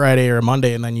or a Friday or a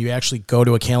Monday, and then you actually go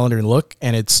to a calendar and look,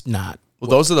 and it's not. Well,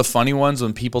 those are the funny ones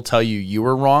when people tell you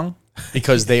were wrong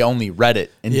because they only read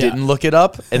it and didn't look it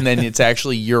up, and then it's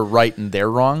actually you're right and they're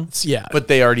wrong. Yeah. But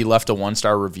they already left a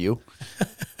 1-star review.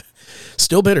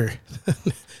 Still bitter.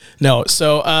 No,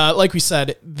 so like we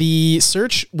said, the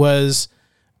search was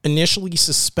initially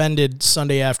suspended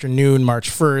Sunday afternoon, March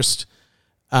 1st,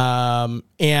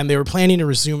 and they were planning to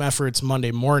resume efforts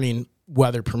Monday morning,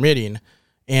 weather permitting.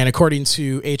 And according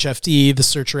to HFD, the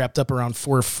search wrapped up around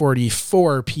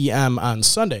 4:44 p.m. on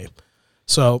Sunday.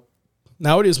 So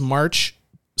now it is March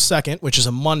 2nd, which is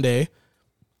a Monday.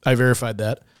 I verified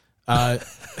that.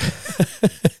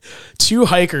 2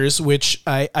 hikers, which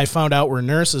I found out were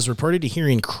nurses, reported to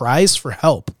hearing cries for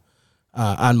help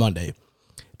on Monday.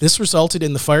 This resulted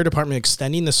in the fire department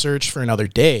extending the search for another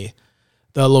day.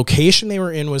 The location they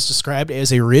were in was described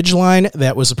as a ridgeline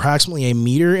that was approximately a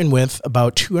meter in width,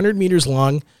 about 200 meters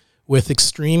long, with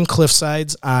extreme cliff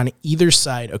sides on either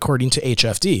side, according to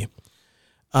HFD.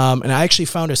 And I actually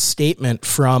found a statement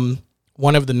from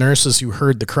one of the nurses who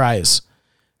heard the cries.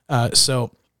 I'm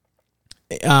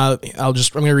going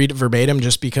to read it verbatim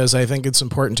just because I think it's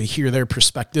important to hear their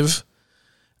perspective.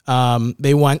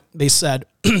 They said,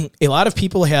 a lot of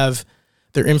people have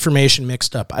their information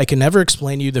mixed up. I can never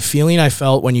explain to you the feeling I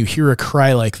felt when you hear a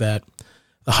cry like that.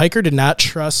 The hiker did not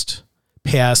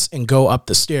pass and go up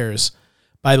the stairs.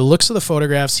 By the looks of the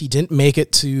photographs, he didn't make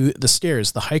it to the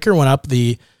stairs. The hiker went up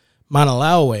the Mauna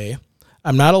Loa way.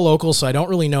 I'm not a local, so I don't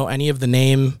really know any of the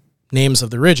names of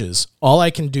the ridges. All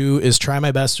I can do is try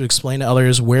my best to explain to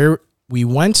others where we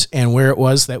went and where it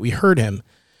was that we heard him.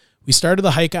 We started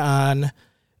the hike on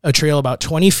a trail about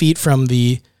 20 feet from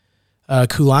the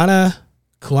Kulanane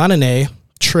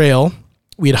Trail.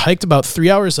 We had hiked about 3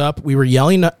 hours up. We were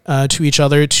yelling to each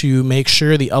other to make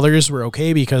sure the others were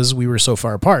okay because we were so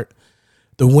far apart.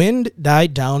 The wind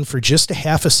died down for just a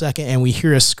half a second, and we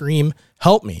hear a scream,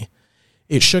 "Help me."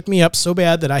 It shook me up so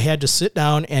bad that I had to sit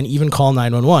down and even call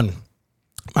 911.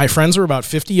 My friends were about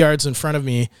 50 yards in front of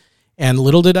me, and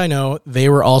little did I know they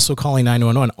were also calling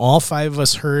 911. All 5 of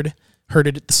us heard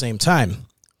it at the same time.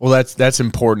 Well, that's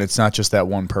important. It's not just that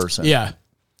one person. Yeah.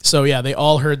 So, yeah, they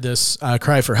all heard this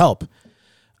cry for help.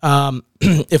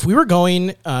 If we were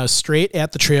going straight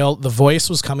at the trail, the voice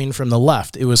was coming from the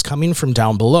left. It was coming from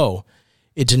down below.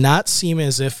 It did not seem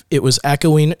as if it was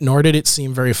echoing, nor did it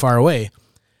seem very far away.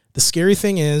 The scary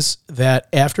thing is that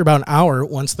after about an hour,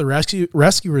 once the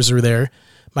rescuers were there,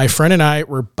 my friend and I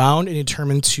were bound and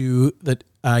determined to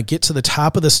get to the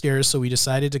top of the stairs, so we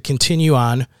decided to continue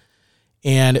on,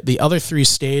 and the other 3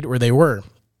 stayed where they were.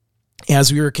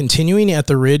 As we were continuing at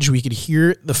the ridge, we could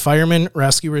hear the firemen,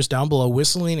 rescuers down below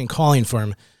whistling and calling for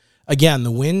him. Again,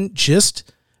 the wind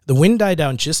died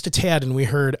down just a tad, and we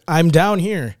heard, "I'm down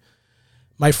here."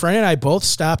 My friend and I both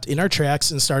stopped in our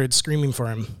tracks and started screaming for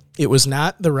him. It was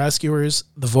not the rescuers.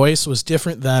 The voice was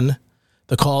different than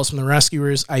the calls from the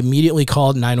rescuers. I immediately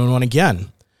called 911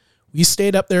 again. We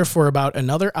stayed up there for about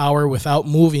another hour without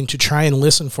moving to try and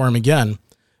listen for him again.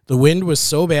 The wind was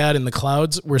so bad and the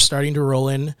clouds were starting to roll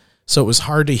in, so it was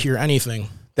hard to hear anything.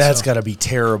 That's got to be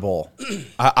terrible.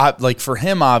 I like for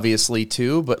him, obviously,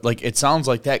 too, but like it sounds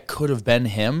like that could have been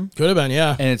him. Could have been,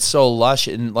 yeah. And it's so lush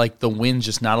and like the wind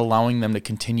just not allowing them to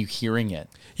continue hearing it.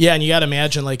 Yeah, and you got to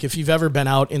imagine, like, if you've ever been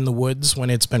out in the woods when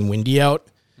it's been windy out,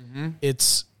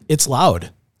 it's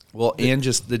loud. Well, and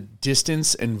just the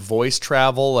distance and voice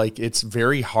travel, like it's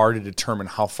very hard to determine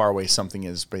how far away something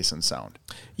is based on sound.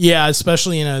 Yeah,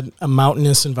 especially in a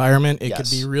mountainous environment, it could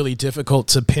be really difficult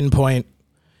to pinpoint.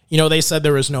 You know, they said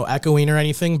there was no echoing or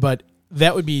anything, but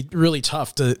that would be really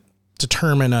tough to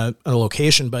determine a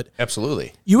location. But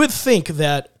absolutely, you would think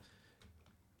that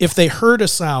if they heard a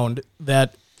sound,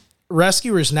 that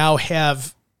rescuers now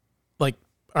have, like,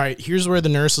 all right, here's where the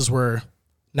nurses were.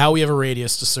 Now we have a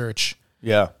radius to search.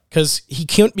 Yeah. Because he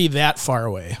can't be that far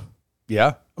away.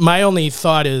 Yeah. My only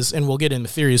thought is, and we'll get into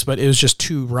theories, but it was just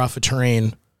too rough a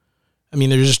terrain. I mean,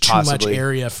 there's just too much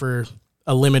area for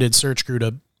a limited search crew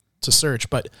to search.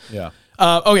 But yeah.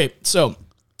 Okay, so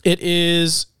it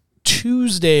is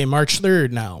Tuesday, March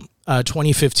 3rd now,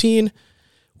 2015.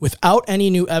 Without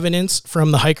any new evidence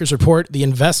from the hiker's report, the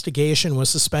investigation was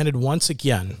suspended once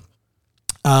again.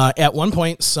 At one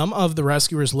point, some of the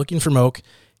rescuers looking for Moke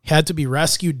had to be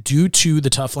rescued due to the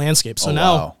tough landscape. So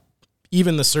now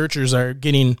even the searchers are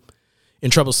getting in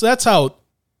trouble. So that's how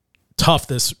tough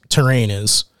this terrain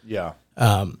is. Yeah.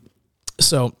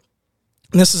 So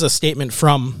this is a statement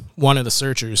from one of the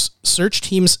searchers. Search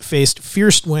teams faced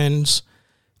fierce winds,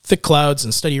 thick clouds,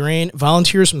 and steady rain.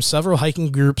 Volunteers from several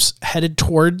hiking groups headed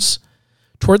toward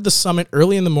the summit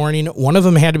early in the morning. One of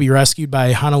them had to be rescued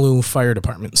by Honolulu Fire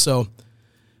Department. So,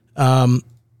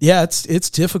 yeah, it's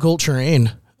difficult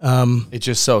terrain. It's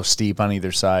just so steep on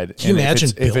either side. Can you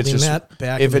imagine building that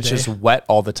back in the day? If it's just wet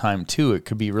all the time too, it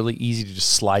could be really easy to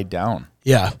just slide down.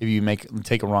 Yeah. If you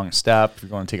take a wrong step, if you're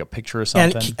going to take a picture or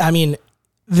something. And I mean,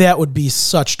 that would be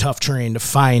such tough terrain to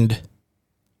find.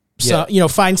 So,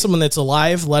 find someone that's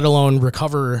alive, let alone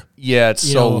recover. Yeah, it's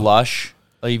so lush.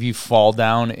 Like if you fall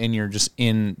down and you're just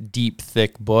in deep,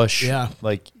 thick bush,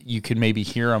 like you could maybe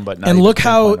hear them, but not. And look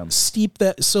how steep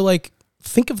that. So, like,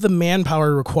 think of the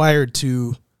manpower required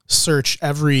to search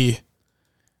every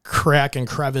crack and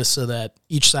crevice of that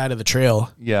each side of the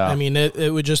trail. Yeah, I mean,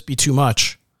 it would just be too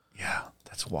much. Yeah,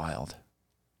 that's wild.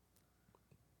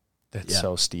 That's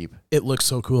so steep. It looks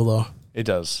so cool, though. It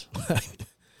does.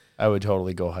 I would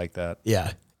totally go hike that.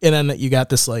 Yeah. And then you got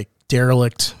this like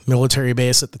derelict military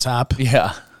base at the top.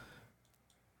 Yeah.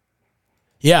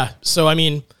 Yeah. So, I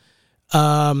mean,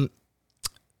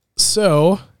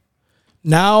 so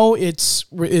now this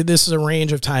is a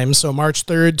range of time. So March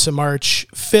 3rd to March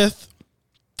 5th,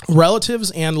 relatives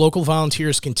and local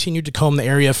volunteers continued to comb the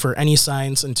area for any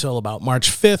signs until about March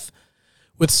 5th,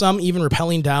 with some even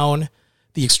rappelling down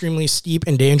the extremely steep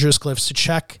and dangerous cliffs to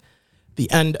check the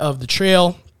end of the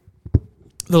trail,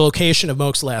 the location of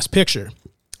Moak's last picture.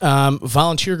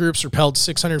 Volunteer groups rappelled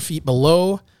 600 feet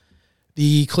below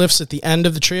the cliffs at the end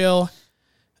of the trail.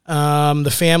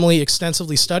 The family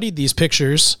extensively studied these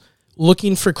pictures,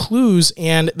 looking for clues,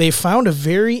 and they found a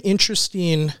very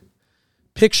interesting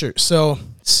picture. So,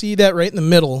 see that right in the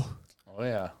middle? Oh,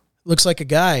 yeah. Looks like a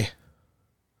guy.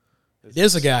 It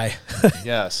is a guy.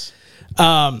 Yes.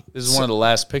 This is one of the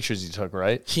last pictures you took,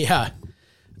 right? Yeah.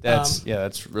 That's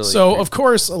really so. creepy. Of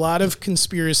course, a lot of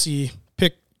conspiracy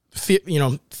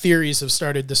theories have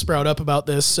started to sprout up about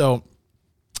this. So,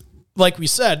 like we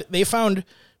said, they found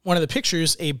one of the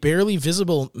pictures a barely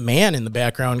visible man in the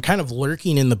background, kind of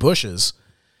lurking in the bushes.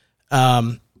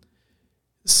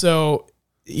 So,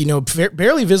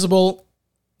 barely visible,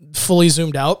 fully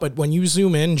zoomed out. But when you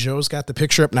zoom in, Joe's got the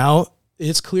picture up now.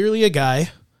 It's clearly a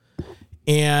guy,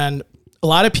 and a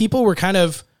lot of people were kind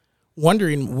of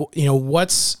wondering,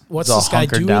 what's this guy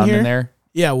doing down here? In there?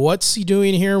 Yeah, what's he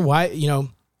doing here? Why,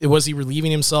 was he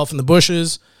relieving himself in the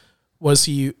bushes? Was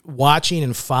he watching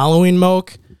and following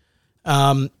Moak?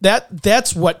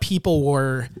 That's what people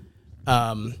were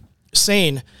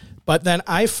saying. But then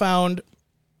I found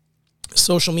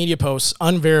social media posts,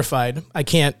 unverified. I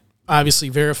can't obviously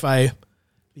verify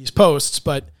these posts,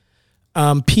 but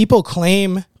people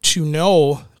claim to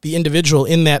know the individual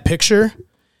in that picture,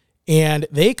 and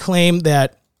they claim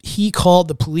that he called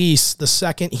the police the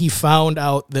second he found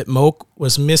out that Moak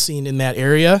was missing in that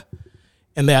area,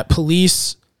 and that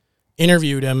police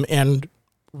interviewed him and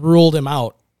ruled him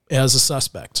out as a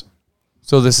suspect.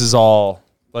 So this is all,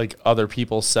 like, other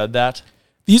people said that?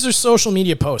 These are social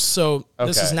media posts, so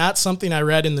this Okay. is not something I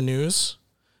read in the news.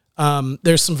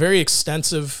 There's some very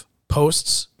extensive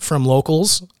posts from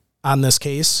locals on this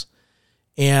case,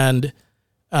 and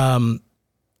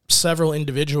several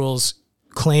individuals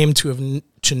claim to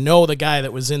know the guy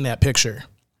that was in that picture.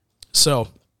 So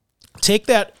take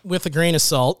that with a grain of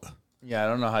salt. Yeah, I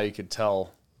don't know how you could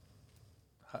tell.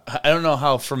 I don't know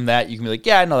how from that you can be like,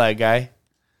 yeah, I know that guy.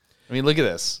 I mean, look at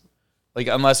this. Like,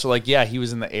 unless they're like, yeah, he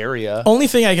was in the area. Only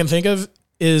thing I can think of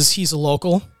is he's a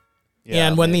local. Yeah,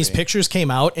 and when maybe. these pictures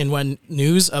came out, and when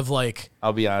news of, like,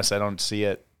 I'll be honest, I don't see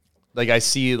it. Like, I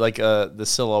see, like, the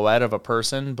silhouette of a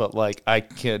person, but, like, I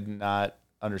could not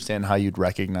understand how you'd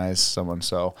recognize someone.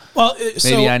 So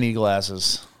maybe I need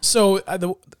glasses. So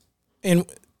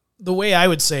the way I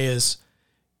would say is,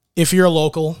 if you're a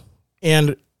local,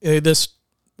 and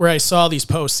where I saw these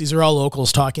posts, these are all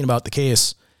locals talking about the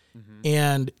case,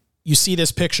 and you see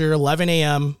this picture, 11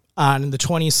 a.m. on the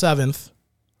 27th,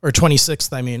 or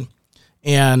 26th, I mean,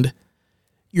 and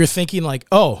you're thinking like,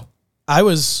 oh, I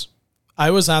was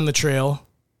on the trail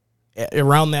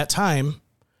around that time,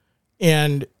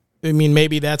 and I mean,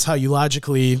 maybe that's how you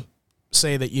logically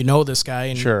say that you know this guy.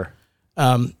 And, Sure.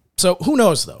 So who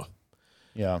knows, though?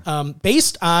 Yeah.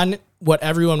 Based on what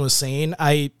everyone was saying,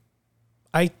 I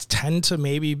tend to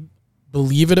maybe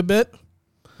believe it a bit.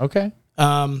 Okay.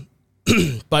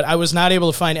 But I was not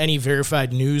able to find any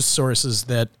verified news sources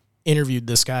that interviewed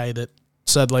this guy that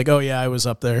said, like, oh, yeah, I was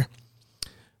up there.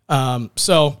 In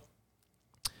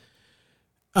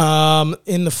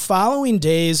the following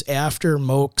days after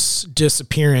Moak's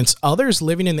disappearance, others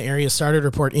living in the area started to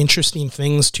report interesting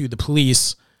things to the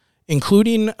police,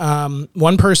 including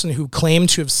one person who claimed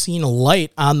to have seen a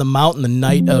light on the mountain the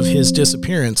night of his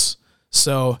disappearance.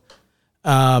 So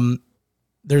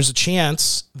there's a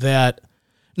chance that...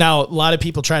 Now, a lot of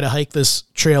people try to hike this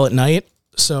trail at night,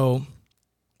 so,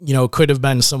 it could have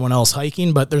been someone else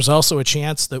hiking, but there's also a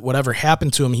chance that whatever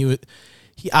happened to him, he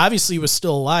obviously was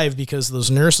still alive because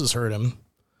those nurses heard him.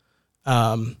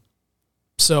 And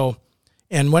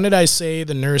when did I say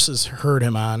the nurses heard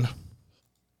him on? Let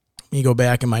me go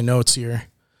back in my notes here.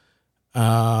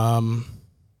 So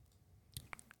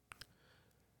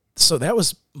that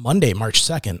was Monday, March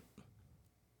 2nd.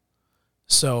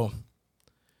 So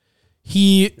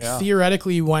he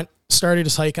theoretically started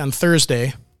his hike on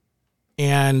Thursday,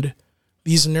 and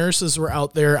these nurses were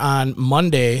out there on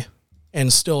Monday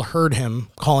and still heard him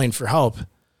calling for help.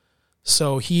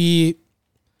 So he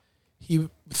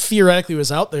theoretically was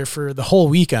out there for the whole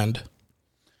weekend.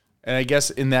 And I guess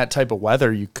in that type of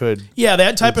weather, you could... Yeah,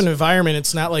 that type of environment,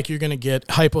 it's not like you're going to get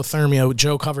hypothermia.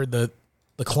 Joe covered the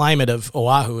climate of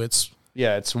Oahu. It's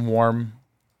Yeah, it's warm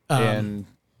and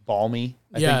balmy.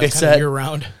 I yeah, think they said year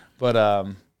round.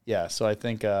 But yeah, so I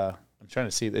think I'm trying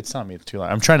to see. It's telling me it's too long.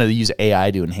 I'm trying to use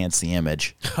AI to enhance the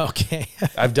image. Okay.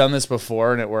 I've done this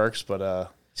before and it works,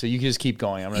 but so you can just keep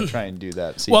going. I'm going to try and do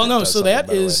that. See well, no, so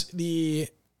that is the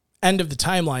end of the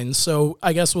timeline. So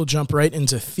I guess we'll jump right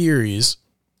into theories.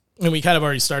 And we kind of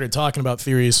already started talking about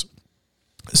theories.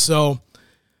 So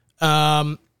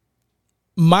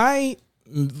my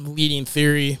leading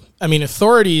theory, I mean,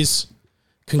 authorities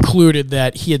concluded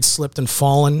that he had slipped and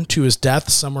fallen to his death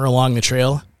somewhere along the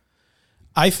trail.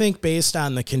 I think based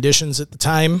on the conditions at the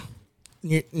time,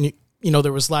 you know,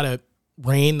 there was a lot of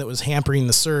rain that was hampering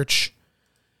the search.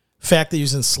 The fact that he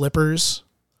was in slippers.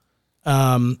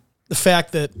 The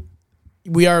fact that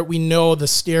we know the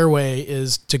stairway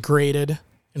is degraded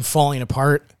and falling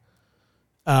apart.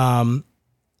 And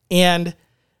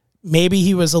maybe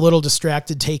he was a little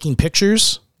distracted taking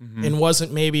pictures and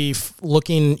wasn't maybe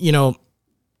looking, you know,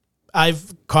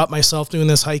 I've caught myself doing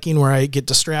this hiking where I get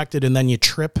distracted and then you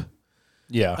trip.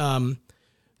 Yeah.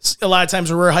 A lot of times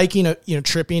when we're hiking, you know,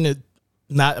 tripping is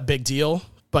not a big deal.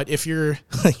 But if you're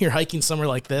hiking somewhere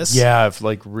like this, yeah, if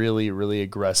like really, really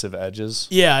aggressive edges.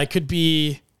 Yeah, it could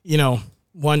be, you know,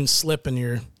 one slip and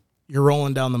you're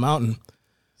rolling down the mountain.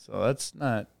 So that's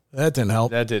not. That didn't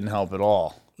help. That didn't help at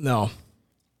all. No.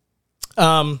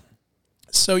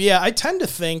 So yeah, I tend to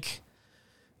think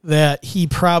that he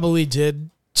probably did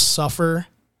suffer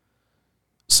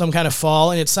some kind of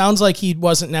fall, and it sounds like he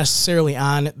wasn't necessarily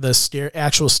on the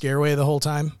actual stairway the whole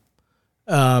time.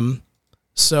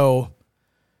 So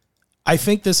I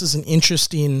think this is an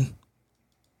interesting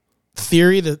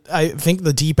theory. That I think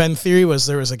the deep end theory was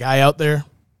there was a guy out there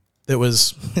that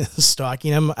was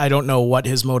stalking him. I don't know what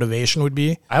his motivation would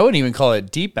be. I wouldn't even call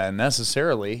it deep end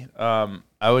necessarily.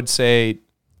 I would say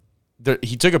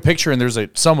he took a picture and there's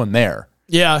someone there.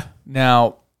 Yeah.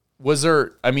 Now, was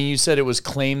there? I mean, you said it was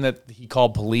claimed that he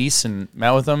called police and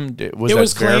met with them. Was it that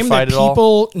was claimed verified that at all?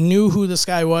 people knew who this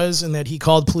guy was and that he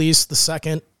called police the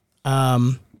second.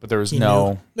 But there was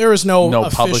no official,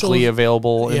 publicly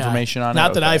available information on it.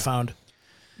 Not that I found.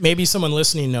 Maybe someone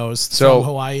listening knows from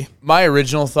Hawaii. My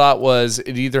original thought was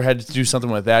it either had to do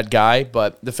something with that guy,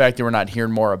 but the fact that we're not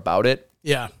hearing more about it,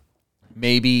 yeah,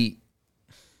 maybe.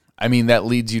 I mean, that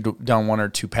leads you down one or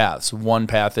two paths. One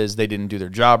path is they didn't do their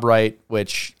job right,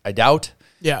 which I doubt.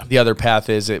 Yeah. The other path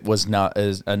is it was not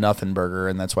as a nothing burger,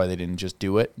 and that's why they didn't just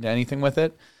do anything with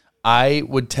it. I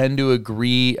would tend to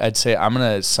agree. I'd say I'm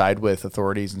going to side with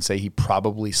authorities and say he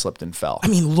probably slipped and fell. I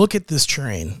mean, look at this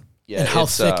terrain and how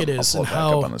thick it is, I'll pull it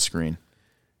back up on the screen.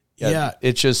 Yeah,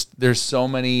 it's just there's so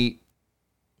many.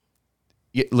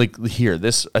 Like here,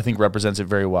 this I think represents it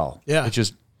very well. Yeah, it's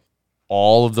just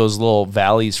all of those little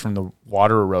valleys from the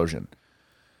water erosion.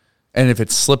 And if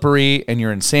it's slippery and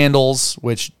you're in sandals,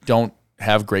 which don't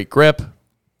have great grip,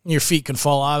 your feet can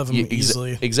fall out of them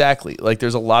easily. Exactly. Like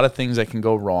there's a lot of things that can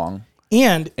go wrong.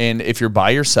 And if you're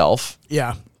by yourself,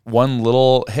 yeah, one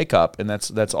little hiccup and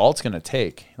that's all it's going to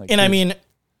take. I mean,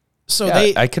 so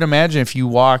I can imagine if you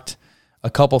walked a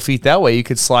couple feet that way, you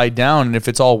could slide down, and if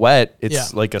it's all wet,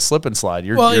 it's like a slip and slide.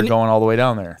 You're going all the way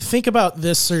down there. Think about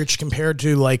this search compared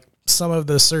to like some of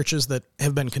the searches that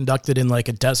have been conducted in like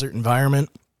a desert environment.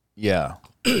 Yeah.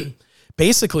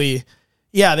 Basically,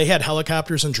 yeah, they had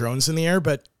helicopters and drones in the air,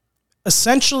 but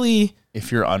essentially,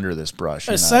 if you're under this brush,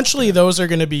 those are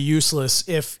going to be useless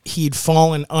if he'd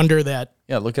fallen under that.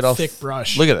 Yeah, look at how thick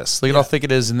brush. Look at this. Look at how thick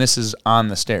it is, and this is on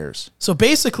the stairs. So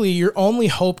basically, your only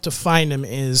hope to find him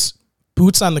is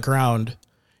boots on the ground,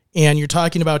 and you're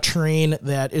talking about terrain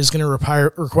that is going to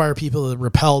require people to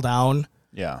rappel down.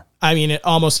 Yeah. I mean, at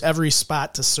almost every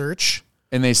spot to search.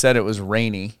 And they said it was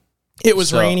rainy. It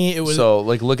was rainy.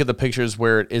 Like, look at the pictures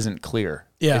where it isn't clear.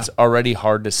 Yeah. It's already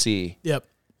hard to see. Yep.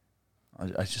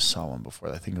 I just saw one before.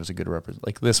 I think it was a good represent.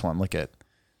 Like this one, look at.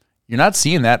 You're not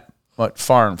seeing that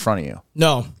far in front of you.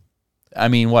 No. I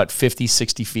mean, 50,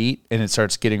 60 feet? And it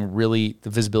starts getting the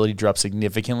visibility drops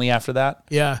significantly after that.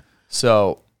 Yeah.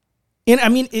 So. And I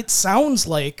mean, it sounds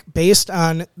like, based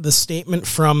on the statement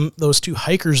from those two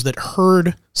hikers that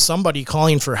heard somebody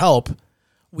calling for help,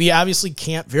 we obviously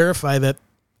can't verify that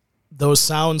those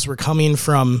sounds were coming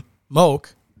from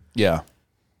Moke. Yeah.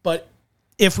 But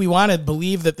if we want to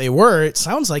believe that they were, it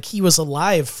sounds like he was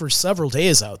alive for several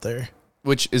days out there.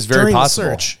 Which is very possible.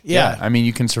 The search. Yeah. I mean,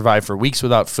 you can survive for weeks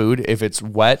without food. If it's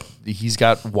wet, he's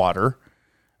got water.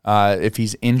 If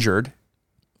he's injured.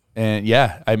 And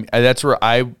that's where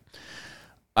I'm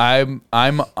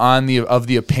of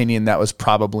the opinion that was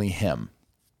probably him.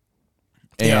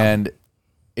 And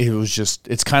it was just,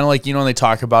 it's kind of like, when they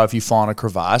talk about if you fall in a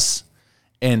crevasse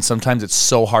And sometimes it's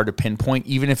so hard to pinpoint,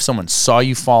 even if someone saw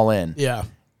you fall in. Yeah.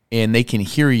 And they can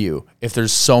hear you. If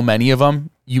there's so many of them,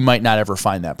 you might not ever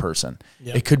find that person.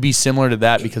 Yep. It could be similar to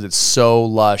that because it's so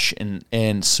lush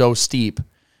and so steep.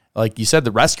 Like you said,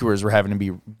 the rescuers were having to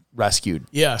be rescued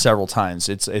several times.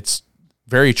 It's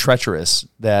very treacherous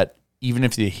that even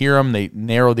if you hear them, they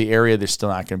narrow the area, they're still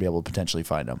not going to be able to potentially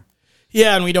find them.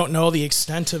 Yeah, and we don't know the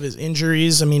extent of his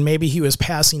injuries. I mean, maybe he was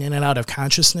passing in and out of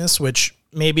consciousness, which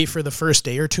maybe for the first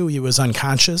day or two he was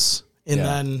unconscious and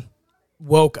then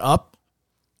woke up.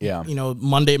 Yeah.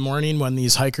 Monday morning when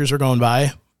these hikers are going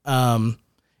by. And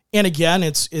again,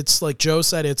 it's like Joe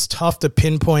said, it's tough to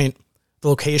pinpoint the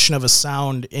location of a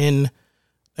sound in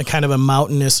a kind of a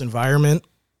mountainous environment.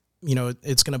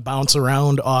 It's going to bounce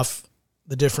around off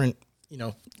the different,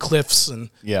 cliffs and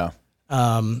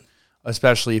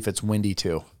especially if it's windy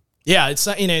too. Yeah, it's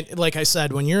not, like I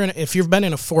said, if you've been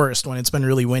in a forest when it's been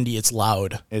really windy, it's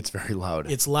loud. It's very loud.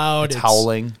 It's loud. It's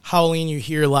howling. Howling. You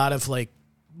hear a lot of like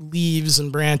leaves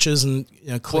and branches and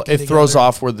clicking it throws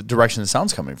off where the direction the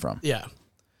sound's coming from. Yeah.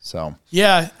 So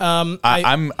yeah, I'm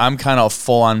kind of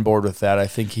full on board with that. I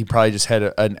think he probably just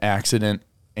had an accident,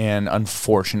 and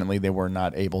unfortunately, they were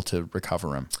not able to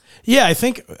recover him. Yeah, I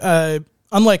think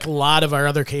unlike a lot of our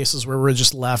other cases where we're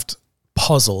just left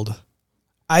puzzled,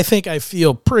 I think I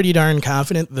feel pretty darn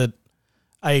confident that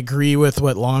I agree with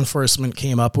what law enforcement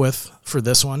came up with for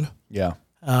this one. Yeah.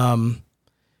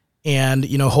 And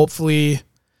hopefully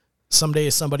someday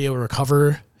somebody will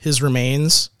recover his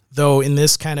remains, though in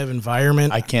this kind of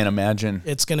environment, I can't imagine.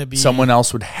 It's going to be... Someone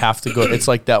else would have to go. It's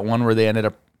like that one where they ended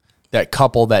up, that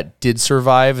couple that did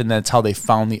survive, and that's how they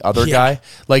found the other guy.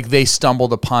 Like they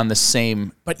stumbled upon the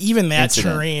same... But even that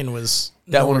incident. Terrain was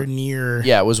that nowhere one, near...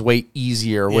 Yeah, it was way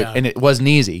easier. Yeah. And it wasn't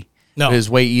easy. No. It was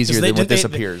way easier than what this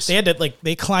appears. They had to,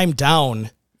 they climbed down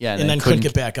and then couldn't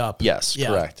get back up. Yes,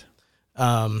 correct.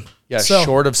 So,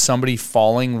 short of somebody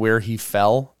falling where he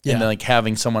fell and then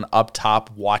having someone up top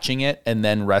watching it and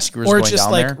then rescuers going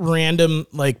down there. Or just random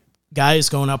guys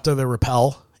going up to the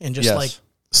rappel and just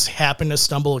happen to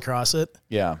stumble across it.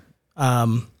 Yeah.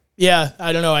 Yeah,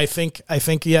 I don't know. I think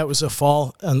it was a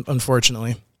fall,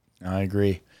 unfortunately. I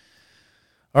agree.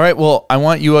 All right, well, I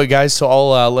want you guys to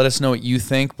all let us know what you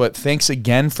think, but thanks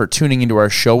again for tuning into our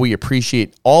show. We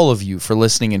appreciate all of you for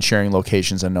listening and sharing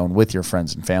Locations Unknown with your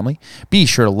friends and family. Be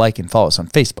sure to like and follow us on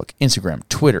Facebook, Instagram,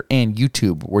 Twitter, and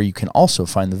YouTube, where you can also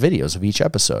find the videos of each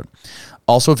episode.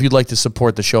 Also, if you'd like to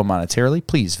support the show monetarily,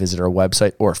 please visit our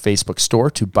website or Facebook store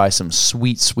to buy some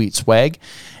sweet, sweet swag.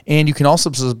 And you can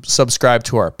also subscribe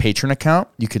to our Patreon account.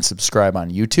 You can subscribe on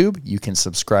YouTube. You can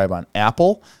subscribe on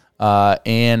Apple.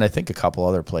 And I think a couple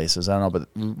other places. I don't know, but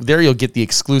there you'll get the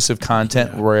exclusive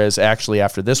content, whereas actually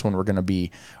after this one, we're going to be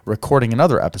recording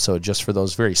another episode just for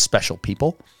those very special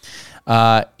people.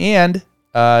 And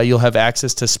you'll have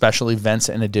access to special events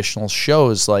and additional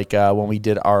shows, like when we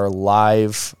did our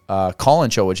live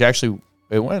call-in show, which actually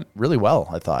it went really well,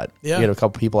 I thought. Yeah. We had a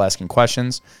couple people asking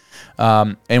questions.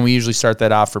 And we usually start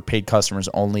that off for paid customers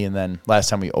only, and then last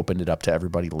time we opened it up to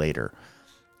everybody later.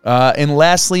 And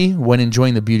lastly, when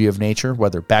enjoying the beauty of nature,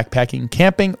 whether backpacking,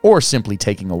 camping, or simply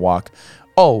taking a walk,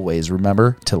 always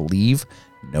remember to leave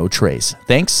no trace.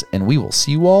 Thanks, and we will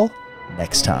see you all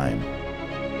next time.